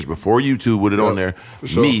selling T-shirts before YouTube with it on there. For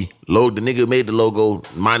sure. Me, the nigga made the logo.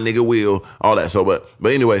 My nigga will all that. So, but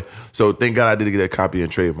anyway, so thank God I did get that copy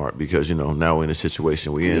and trademark because now we're in the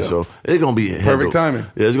situation we in. So it's gonna be perfect timing.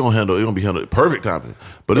 Yeah, it's gonna be handled perfect timing,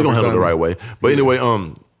 but it's gonna handle it the right way. But anyway,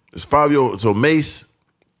 it's Fabio. So Mace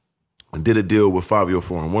did a deal with Fabio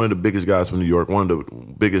Foreign, one of the biggest guys from New York. One of the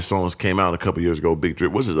biggest songs came out a couple years ago, Big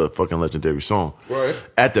Drip, which is a fucking legendary song. Right.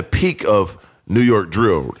 At the peak of New York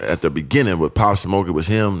drill, at the beginning with Pop Smoke, it was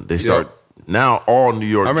him. They start now all New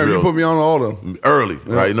York drill. I remember you put me on all of them. Early,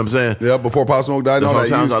 right? You know what I'm saying? Yeah, before Pop Smoke died. Look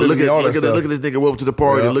at Look this nigga went up to the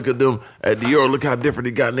party. Look at them at Dior. Look how different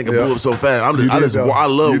he got. Nigga blew up so fast. I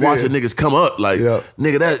love watching niggas come up. Like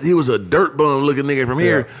nigga, that he was a dirt bum looking nigga from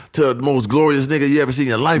here to the most glorious nigga you ever seen in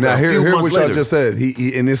your life. Now here's what y'all just said.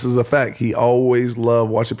 He and this is a fact. He always loved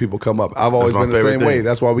watching people come up. I've always been the same way.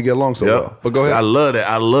 That's why we get along so well. But go ahead. I love that.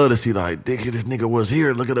 I love to see like, this nigga was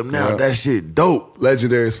here. Look at him now. That shit dope.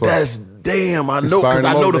 Legendary as fuck. That's damn. I know because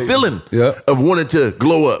I know the feeling of wanting to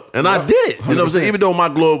glow up, and I did it. You know what I'm saying? Even though my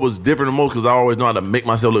glow up was different than most, because I always know how to make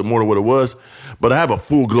myself look more than what it was. But I have a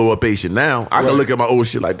full glow upation now. I can look at my old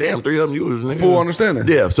shit like, damn, 3 of them users, nigga. Full understanding.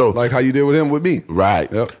 Yeah. So like how you did with him with me.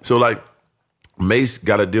 Right. Yep. So like Mace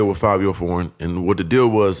got a deal with Fabio Foreign, and what the deal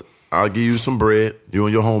was, I'll give you some bread, you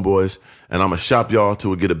and your homeboys, and I'm gonna shop y'all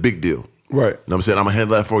to get a big deal. Right. You know what I'm saying? I'm gonna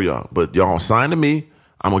handle that for y'all. But y'all gonna sign to me.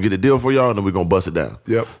 I'm gonna get the deal for y'all, and then we're gonna bust it down.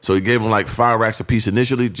 Yep. So he gave them like 5 racks a piece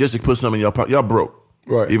initially, just to put some in y'all pocket. Y'all broke.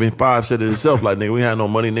 Right. Even 5 said it itself, like, nigga, we had no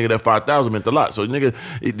money. Nigga, that 5,000 meant a lot. So the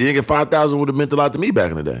nigga 5,000 would have meant a lot to me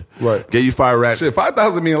back in the day. Right. Gave you 5 racks. Shit,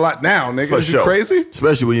 5,000 mean a lot now, nigga. For Is sure. you crazy?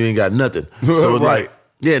 Especially when you ain't got nothing. So it's Right. like,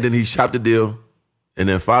 yeah, then he shopped the deal. And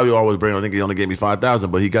then Fabio always bring on, nigga, he only gave me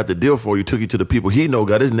 5,000, but he got the deal for you, took you to the people he know,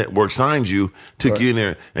 got his network, signed you, took you in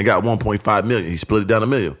there, and got 1.5 million. He split it down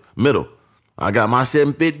the middle. I got my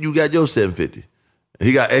 750, you got your 750. And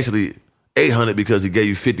he got actually 800 because he gave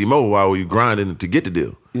you 50 more while you grinding to get the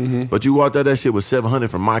deal. Mm-hmm. But you walked out that shit with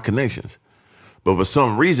 700 from my connections. But for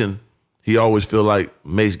some reason, he always feel like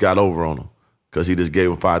Mace got over on him because he just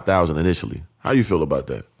gave him 5,000 initially. How you feel about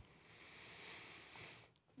that?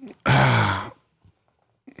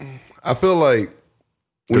 I feel like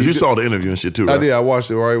because you saw the interview and shit too, right? I did. I watched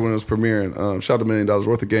it right when it was premiering. Shout out $1 million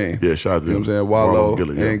worth of game. Yeah, shout out to you know what I'm saying? Wallow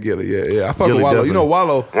and Gilly. Yeah. I fuck with Wallow. Definitely. You know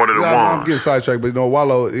Wallow. One of the I'm ones. getting sidetracked, but you know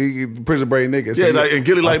Wallow, he prison break nigga. So and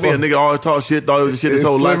Gilly like me, a nigga always talk shit, thought it was the shit his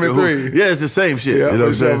whole life. Yeah, it's the same shit. Yeah, you know what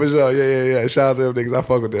I'm saying? For sure. Yeah. Shout out to them niggas. I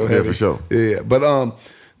fuck with them. Yeah, for sure. Yeah. But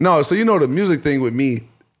no, so the music thing with me,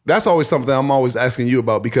 that's always something I'm always asking you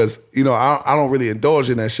about because, I don't really indulge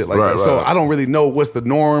in that shit like that. So I don't really know what's the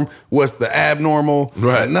norm, what's the abnormal,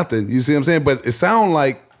 nothing. You see what I'm saying? But it sounds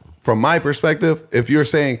like, from my perspective, if you're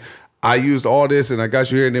saying, I used all this and I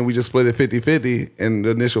got you here and then we just split it 50-50 and the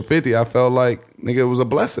initial 50, I felt like, nigga, it was a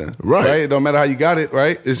blessing. Right? It don't matter how you got it,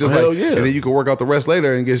 right? It's just and then you can work out the rest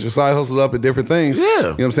later and get your side hustles up and different things. Yeah. You know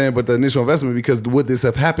what I'm saying? But the initial investment, because would this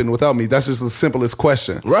have happened without me? That's just the simplest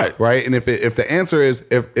question. Right? And if the answer is,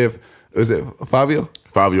 is it Fabio?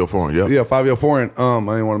 Fabio Foreign, yeah, Fabio Foreign. I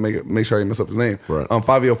didn't want to make sure I didn't mess up his name. Right.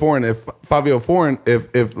 Fabio Foreign.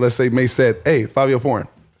 If let's say Mace said, "Hey, Fabio Foreign,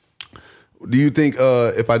 do you think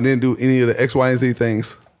if I didn't do any of the X, Y, and Z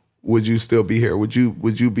things, would you still be here? Would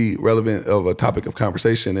you be relevant of a topic of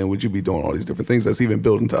conversation, and would you be doing all these different things that's even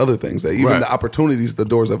built into other things that even the opportunities, the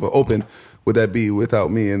doors that have opened, would that be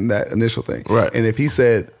without me and that initial thing? Right. And if he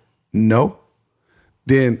said no,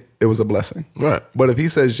 then it was a blessing. Right. But if he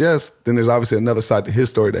says yes, then there's obviously another side to his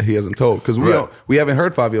story that he hasn't told. Because we haven't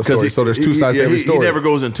heard Fabio's story, so there's 2 sides to every story. He never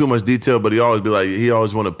goes in too much detail, but he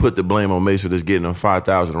always want to put the blame on Mace for just getting him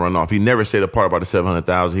 5,000 to run off. He never say the part about the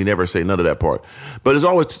 700,000. He never say none of that part. But there's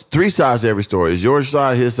always 3 sides to every story. It's your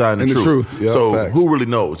side, his side, and the truth. Yeah, so facts. Who really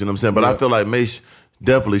knows? You know what I'm saying? But I feel like Mace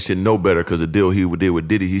definitely should know better because the deal he did with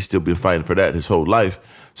Diddy, he's still been fighting for that his whole life.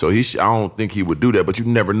 So I don't think he would do that, but you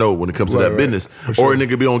never know when it comes to that business. Or a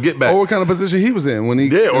nigga be on get back. Or what kind of position he was in when he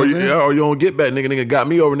or you on get back, nigga got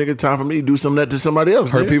me over, nigga, time for me to do some of that to somebody else.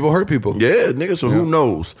 Hurt people. Yeah, nigga, so who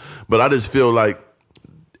knows? But I just feel like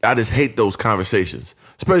I just hate those conversations.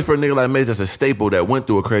 Especially for a nigga like Mace that's a staple that went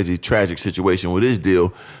through a crazy, tragic situation with his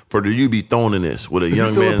deal, for you be thrown in this with a young man.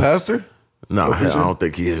 Is he still a pastor? No, I don't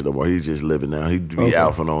think he is no more. He's just living now. He be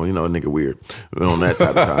out for no, a nigga weird on that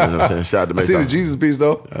type of time. You know what I'm saying? Shout out to I see the Jesus piece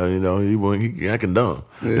though. He acting dumb.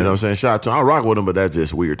 Yeah. You know what I'm saying? Shout out to him. I rock with him, but that's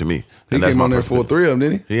just weird to me. He came on there for 3 of them,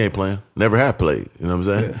 didn't he? He ain't playing. Never have played. You know what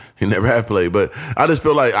I'm saying? Yeah. He never have played. But I just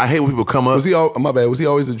feel like I hate when people come up. My bad. Was he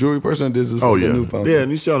always a jewelry person? Or this is a new phone? Yeah,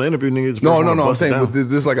 and you saw the interview, niggas. No. I'm saying, is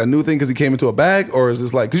this like a new thing because he came into a bag, or is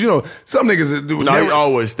this like because some niggas do? No, he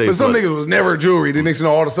always stayed. But some niggas was never jewelry. The next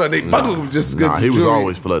all of a sudden they just good. He was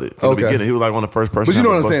always flooded from the beginning. He was like one of the first person. But you know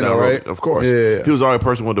what I'm saying, though, right? Of course. Yeah. He was always a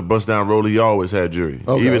person with the bust down roller. He always had jewelry.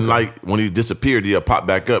 Even like when he disappeared, he'd pop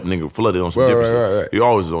back up. Nigga flooded on some different shit. Right. He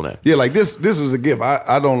always was on that. Yeah, like this was a gift.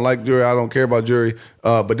 I don't like jewelry. I don't care about jewelry.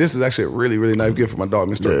 But this is actually a really, really nice gift for my dog,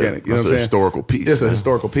 Mr. Organic. You know what I'm saying? It's a historical piece. It's a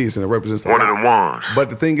historical piece, and it represents one of them ones. But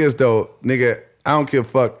the thing is, though, nigga, I don't give a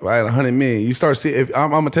fuck. If I had 100 million. You start seeing. I'm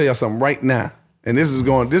gonna tell y'all something right now, and this is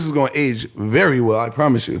going to age very well. I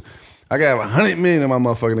promise you. I got 100 million in my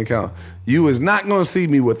motherfucking account. You is not gonna see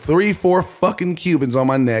me with 3-4 fucking Cubans on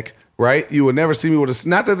my neck. Right? You would never see me with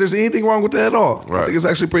not that there's anything wrong with that at all. Right. I think it's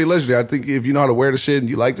actually pretty legendary. I think if you know how to wear the shit and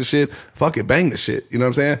you like the shit, fuck it, bang the shit. You know what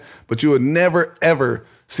I'm saying? But you would never, ever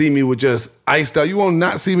see me with just iced out. You will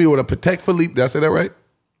not see me with a Patek Philippe. Did I say that right?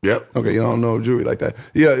 Yep. Okay, you don't know jewelry like that.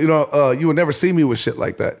 Yeah, you would never see me with shit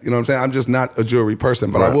like that. You know what I'm saying? I'm just not a jewelry person,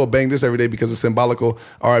 but I will bang this every day because it's symbolical.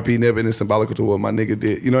 R.I.P. Nip, and it's symbolical to what my nigga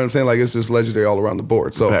did. You know what I'm saying? Like it's just legendary all around the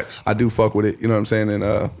board. So Facts. I do fuck with it. You know what I'm saying?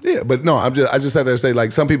 And but no, I just had to say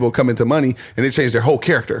like some people come into money and they change their whole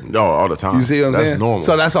character. No, all the time. You see what I'm saying? That's normal.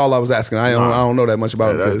 So that's all I was asking. I don't know that much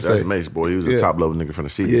about him. That's Mace, boy. He was a top level nigga from the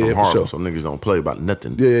city from Harlem. So niggas don't play about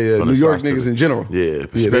nothing. Yeah. New York niggas in general. Yeah,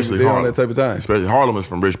 especially they Harlem. On that type of time. Especially Harlem is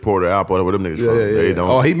from Rich Porter, Alport, where them niggas from. They don't.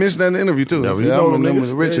 Oh, he mentioned that in the interview too. No, you know them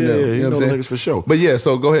niggas. Rich and them. Yeah, you know them niggas for sure. But yeah,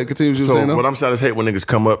 so go ahead, continue what you were saying. So what I'm saying is hate when niggas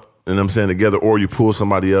come up and I'm saying together, or you pull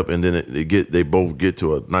somebody up and then they both get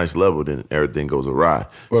to a nice level, then everything goes awry.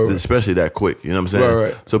 Right. Especially that quick. You know what I'm saying?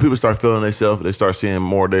 Right. So people start feeling themselves, they start seeing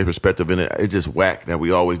more of their perspective in it. It's just whack that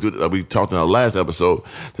we always do. We talked in our last episode,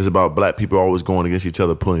 this is about black people always going against each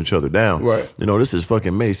other, pulling each other down. Right. This is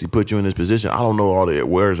fucking Mace. He put you in this position. I don't know all the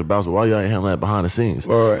where's about, so why y'all ain't handling that behind the scenes?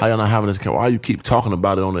 Right. How y'all not having this? Why you keep talking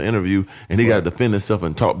about it on the interview and he got to defend himself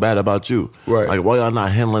and talk bad about you? Right. Like, why y'all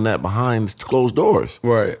not handling that behind closed doors?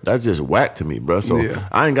 Right. That's just whack to me, bro. So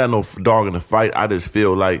I ain't got no dog in the fight. I just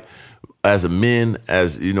feel like as a men,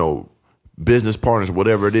 as business partners,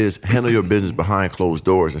 whatever it is, handle your business behind closed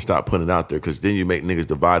doors and stop putting it out there, because then you make niggas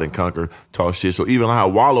divide and conquer, talk shit. So even how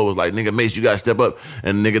Wallow was like, nigga, Mace, you gotta step up,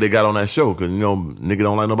 and nigga, they got on that show because nigga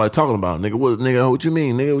don't like nobody talking about it. Nigga, what you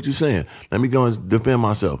mean, nigga, what you saying? Let me go and defend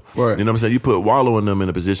myself. Right. You know what I'm saying? You put Wallow and them in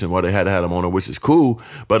a position where they had to have them on it, which is cool,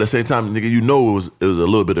 but at the same time, nigga, it was a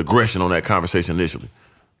little bit of aggression on that conversation initially.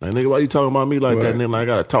 Like, nigga, why you talking about me like that? Nigga, like, I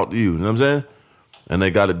gotta talk to you. You know what I'm saying? And they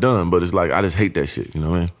got it done, but it's like I just hate that shit. You know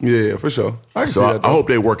what I mean? Yeah, for sure. I can see that. I hope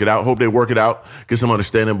they work it out. Get some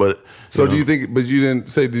understanding. But do you think? But you didn't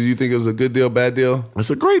say. Did you think it was a good deal, bad deal? It's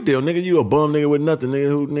a great deal, nigga. You a bum nigga with nothing,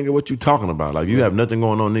 nigga. What you talking about? Like you have nothing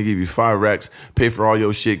going on, nigga. Give you 5 racks, pay for all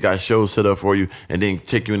your shit, got shows set up for you, and then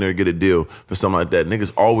take you in there and get a deal for something like that.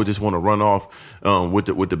 Niggas always just want to run off with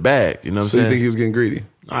the bag. You know what I'm saying? So you think he was getting greedy?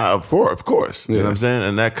 Of course. You know what I'm saying?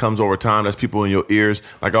 And that comes over time. That's people in your ears.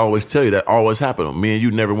 Like I always tell you, that always happened. Me and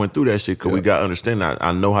you never went through that shit because we got to understand that.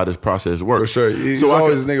 I know how this process works. For sure. He's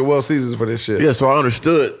always a nigga well seasoned for this shit. Yeah, so I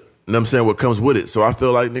understood. You know what I'm saying? What comes with it. So I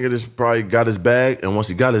feel like nigga just probably got his bag, and once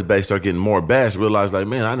he got his bag, start getting more bags, realized like,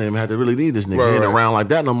 man, I didn't even have to really need this nigga. He ain't around like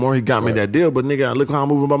that no more. He got me that deal, but nigga, look how I'm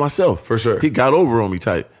moving by myself. For sure. He got over on me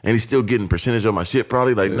tight, and he's still getting percentage of my shit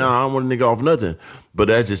probably. Like, nah, I don't want a nigga off nothing. But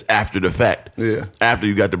that's just after the fact. Yeah. After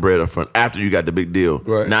you got the bread up front, after you got the big deal.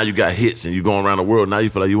 Right. Now you got hits and you going around the world. Now you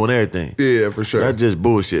feel like you want everything. Yeah, for sure. That's just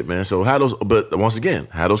bullshit, man. So but once again,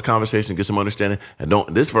 have those conversations, get some understanding, and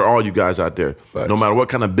this for all you guys out there. Facts. No matter what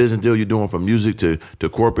kind of business deal you're doing, from music to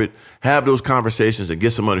corporate, have those conversations and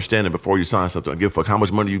get some understanding before you sign something. And give a fuck how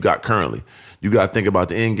much money you got currently. You got to think about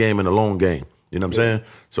the end game and the long game. You know what I'm saying?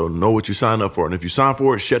 So know what you sign up for. And if you sign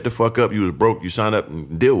for it, shut the fuck up. You was broke. You sign up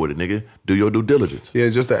and deal with it, nigga. Do your due diligence. Yeah,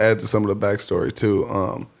 just to add to some of the backstory,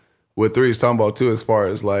 too. What 3 is talking about, too, as far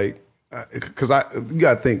as, like, because you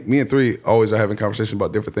got to think, me and 3 always are having conversations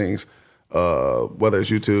about different things, whether it's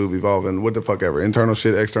YouTube, evolving, what the fuck ever, internal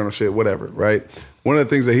shit, external shit, whatever, right? One of the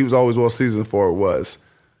things that he was always well seasoned for was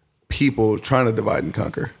people trying to divide and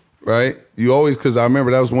conquer. Right? You always, because I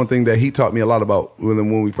remember that was one thing that he taught me a lot about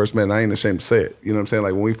when we first met, and I ain't ashamed to say it. You know what I'm saying?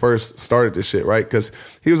 Like when we first started this shit, right? Because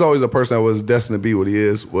he was always a person that was destined to be what he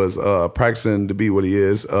is, was practicing to be what he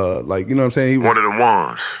is. Like, you know what I'm saying? He was one of them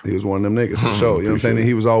ones. He was one of them niggas, for sure. You know what I'm saying? And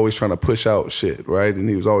he was always trying to push out shit, right? And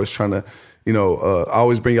he was always trying to, I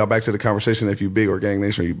always bring y'all back to the conversation. If you big Organic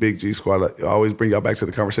Nation or you big G Squad, I always bring y'all back to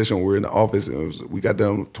the conversation when we were in the office. And we got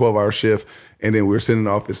done 12-hour shift, and then we were sitting in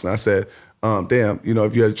the office, and I said, damn,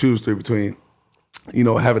 if you had to choose between,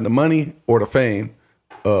 having the money or the fame,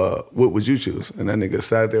 what would you choose? And that nigga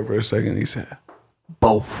sat there for a second, and he said,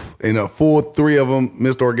 both. In a full 3 of them,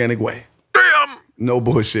 Mr. Organic way. No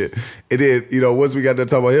bullshit. And then, once we got to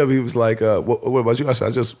talk about him, he was like, what about you? I said,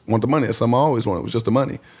 I just want the money. That's something I always wanted. It was just the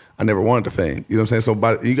money. I never wanted the fame. You know what I'm saying?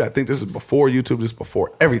 So you got to think this is before YouTube, this is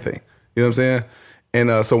before everything. You know what I'm saying?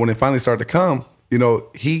 And so when it finally started to come,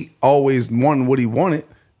 he always wanted what he wanted.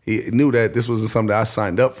 He knew that this wasn't something that I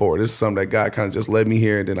signed up for. This is something that God kind of just led me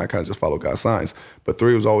here, and then I kind of just followed God's signs. But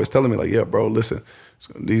 3 was always telling me, like, yeah, bro, listen,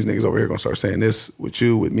 so these niggas over here going to start saying this with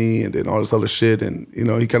you, with me, and then all this other shit. And,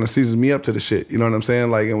 he kind of seasons me up to the shit. You know what I'm saying?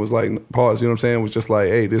 Like, and was like, pause, you know what I'm saying? It was just like,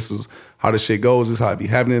 hey, this is how the shit goes. This is how it be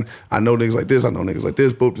happening. I know niggas like this. I know niggas like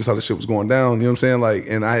this. Boop, this is how the shit was going down. You know what I'm saying? Like,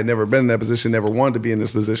 and I had never been in that position, never wanted to be in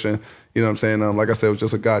this position. You know what I'm saying? Like I said, it was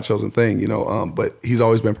just a God-chosen thing, but he's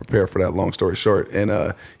always been prepared for that, long story short.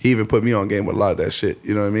 And he even put me on game with a lot of that shit.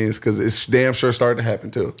 You know what I mean? It's because it's damn sure started to happen,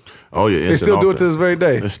 too. Oh, yeah. They still do it to this very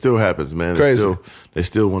day. It still happens, man. Crazy. They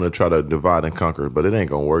still want to try to divide and conquer, but it ain't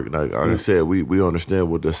going to work. Like I said, we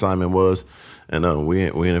understand what the assignment was, and we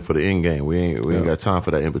in it for the end game. We ain't got time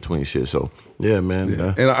for that in-between shit. So, yeah, man.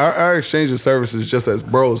 Yeah. And our exchange of services, just as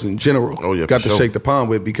bros in general, got to shake the palm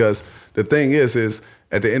with, because the thing is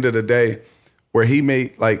at the end of the day, where he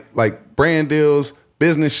made like brand deals,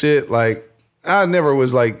 business shit, like I never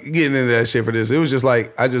was like getting into that shit for this. It was just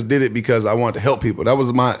like I just did it because I wanted to help people. That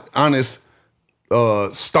was my honest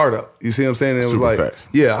startup. You see what I'm saying? And it was Super like, facts.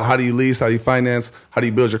 yeah, how do you lease? How do you finance? How do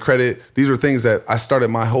you build your credit? These are things that I started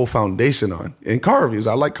my whole foundation on. In car reviews,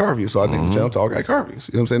 I like car reviews, so I named the channel Tall Guy Car Reviews.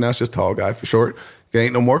 You know what I'm saying? Now it's just Tall Guy for short. There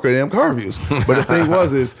ain't no more damn car reviews. But the thing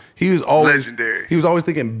is he was always legendary. He was always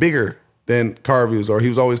thinking bigger than car reviews, or he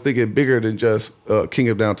was always thinking bigger than just King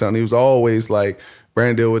of Downtown. He was always like,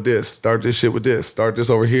 brand deal with this, start this shit with this, start this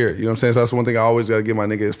over here. You know what I'm saying? So that's one thing I always got to give my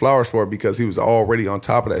nigga his flowers for, because he was already on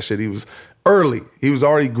top of that shit. He was early. He was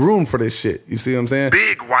already groomed for this shit. You see what I'm saying?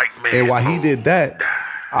 Big white man. And while he did that,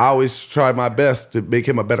 I always tried my best to make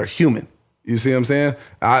him a better human. You see what I'm saying?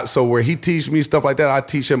 So where he teach me stuff like that, I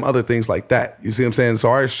teach him other things like that. You see what I'm saying? So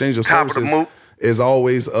our exchange of services is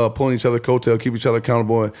always pulling each other coattail, keep each other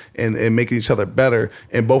accountable, and making each other better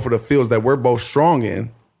in both of the fields that we're both strong in.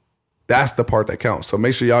 That's the part that counts. So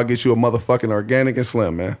make sure y'all get you a motherfucking Organic and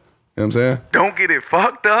Slim, man. You know what I'm saying? Don't get it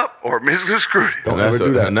fucked up or misconstrued. Don't ever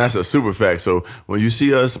do that. And that's a super fact. So when you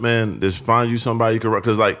see us, man, just find you somebody you can,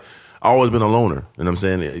 because like I always been a loner. You know what I'm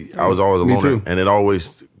saying? I was always a loner. Me too. And it always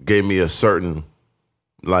gave me a certain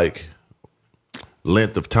like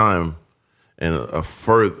length of time and a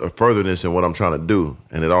furtherness in what I'm trying to do.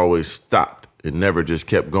 And it always stopped. It never just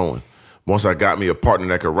kept going. Once I got me a partner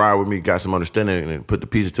that could ride with me, got some understanding, and put the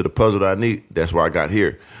pieces to the puzzle that I need, that's where I got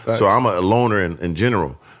here. Thanks. So I'm a loner in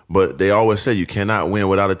general. But they always say you cannot win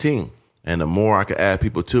without a team. And the more I can add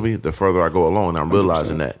people to me, the further I go along. I'm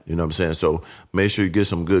realizing 100%. That. You know what I'm saying? So make sure you get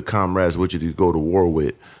some good comrades with you to go to war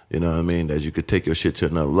with. You know what I mean? That you could take your shit to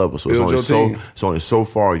another level. So it's only so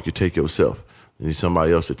far you could take yourself. You need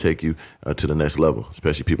somebody else to take you to the next level,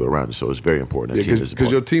 especially people around you. So it's very important.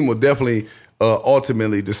 Because your team will definitely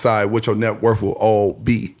ultimately decide what your net worth will all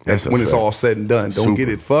be when it's all said and done. Don't get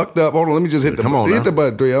it fucked up. Hold on, let me just hit the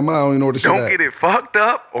button, 3. I don't even know what the shit Don't get it fucked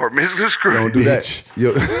up or misconstrued. Don't do that.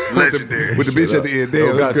 Legendary. With the bitch at the end.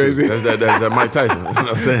 Damn, that's crazy. That's Mike Tyson. You know what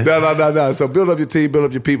I'm saying? No. So build up your team, build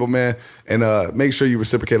up your people, man, and make sure you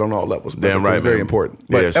reciprocate on all levels. Damn right, it's very important.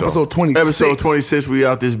 But episode 26. Episode 26, we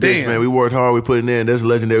out this bitch, man. We worked hard, we put it in. That's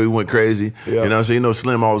legendary. We went crazy. Yep. You know what I'm saying? You know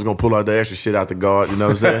Slim always gonna pull out the extra shit out the guard. You know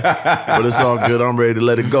what I'm saying? But it's all good. I'm ready to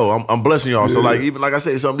let it go. I'm blessing y'all. So like, even like I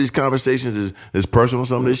say, some of these conversations is personal.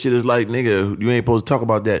 Some of this shit is like, nigga, you ain't supposed to talk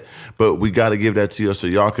about that. But we got to give that to you so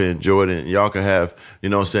y'all can enjoy it and y'all can have, you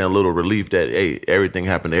know what I'm saying, a little relief that, hey, everything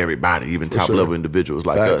happened to everybody, even top level individuals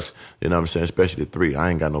like us. You know what I'm saying? Especially the 3.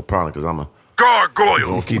 I ain't got no problem because I'm a gargoyle. We're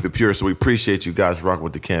gonna keep it pure. So we appreciate you guys rocking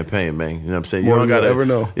with the campaign, man. You know what I'm saying? You don't gotta ever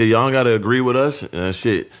know. Yeah, y'all don't gotta agree with us.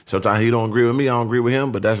 Shit. Sometimes he don't agree with me, I don't agree with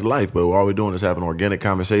him, but that's life. But all we're doing is having organic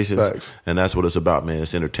conversations. Facts. And that's what it's about, man.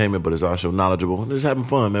 It's entertainment, but it's also knowledgeable. And it's having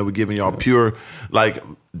fun, man. We're giving y'all pure, like,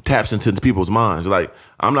 taps into people's minds. Like,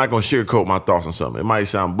 I'm not gonna sugarcoat my thoughts on something. It might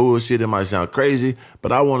sound bullshit, it might sound crazy,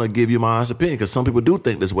 but I wanna give you my honest opinion because some people do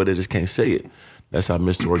think this way, they just can't say it. That's how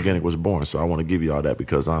Mr. Organic was born. So I want to give you all that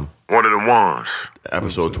because I'm one of the ones.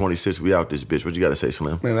 Episode 26, we out this bitch. What you got to say,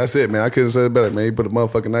 Slim? Man, that's it, man. I couldn't say it better, man. You put a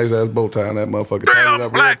motherfucking nice ass bow tie on that motherfucker. Damn,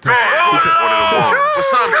 Black Dog. One of the ones.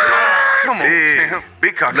 What's up, come on. Yeah.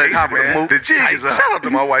 Big cock, man. The jig is up. Shout out to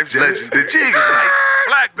my wife, Legend. The jig is up.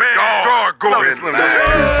 Black man. Gargoyle.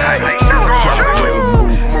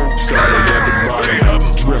 Started at the bottom,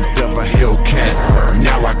 dreamt of a Hellcat.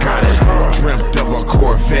 Now I got it. Dreamt of a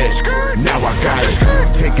Corvette. Now I got it.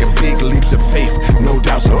 Taking big leaps of faith, no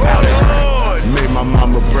doubts about it. Made my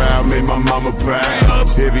mama proud, made my mama proud.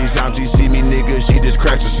 Every time she see me, nigga, she just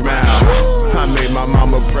cracks a smile. I made my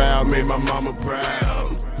mama proud, made my mama proud.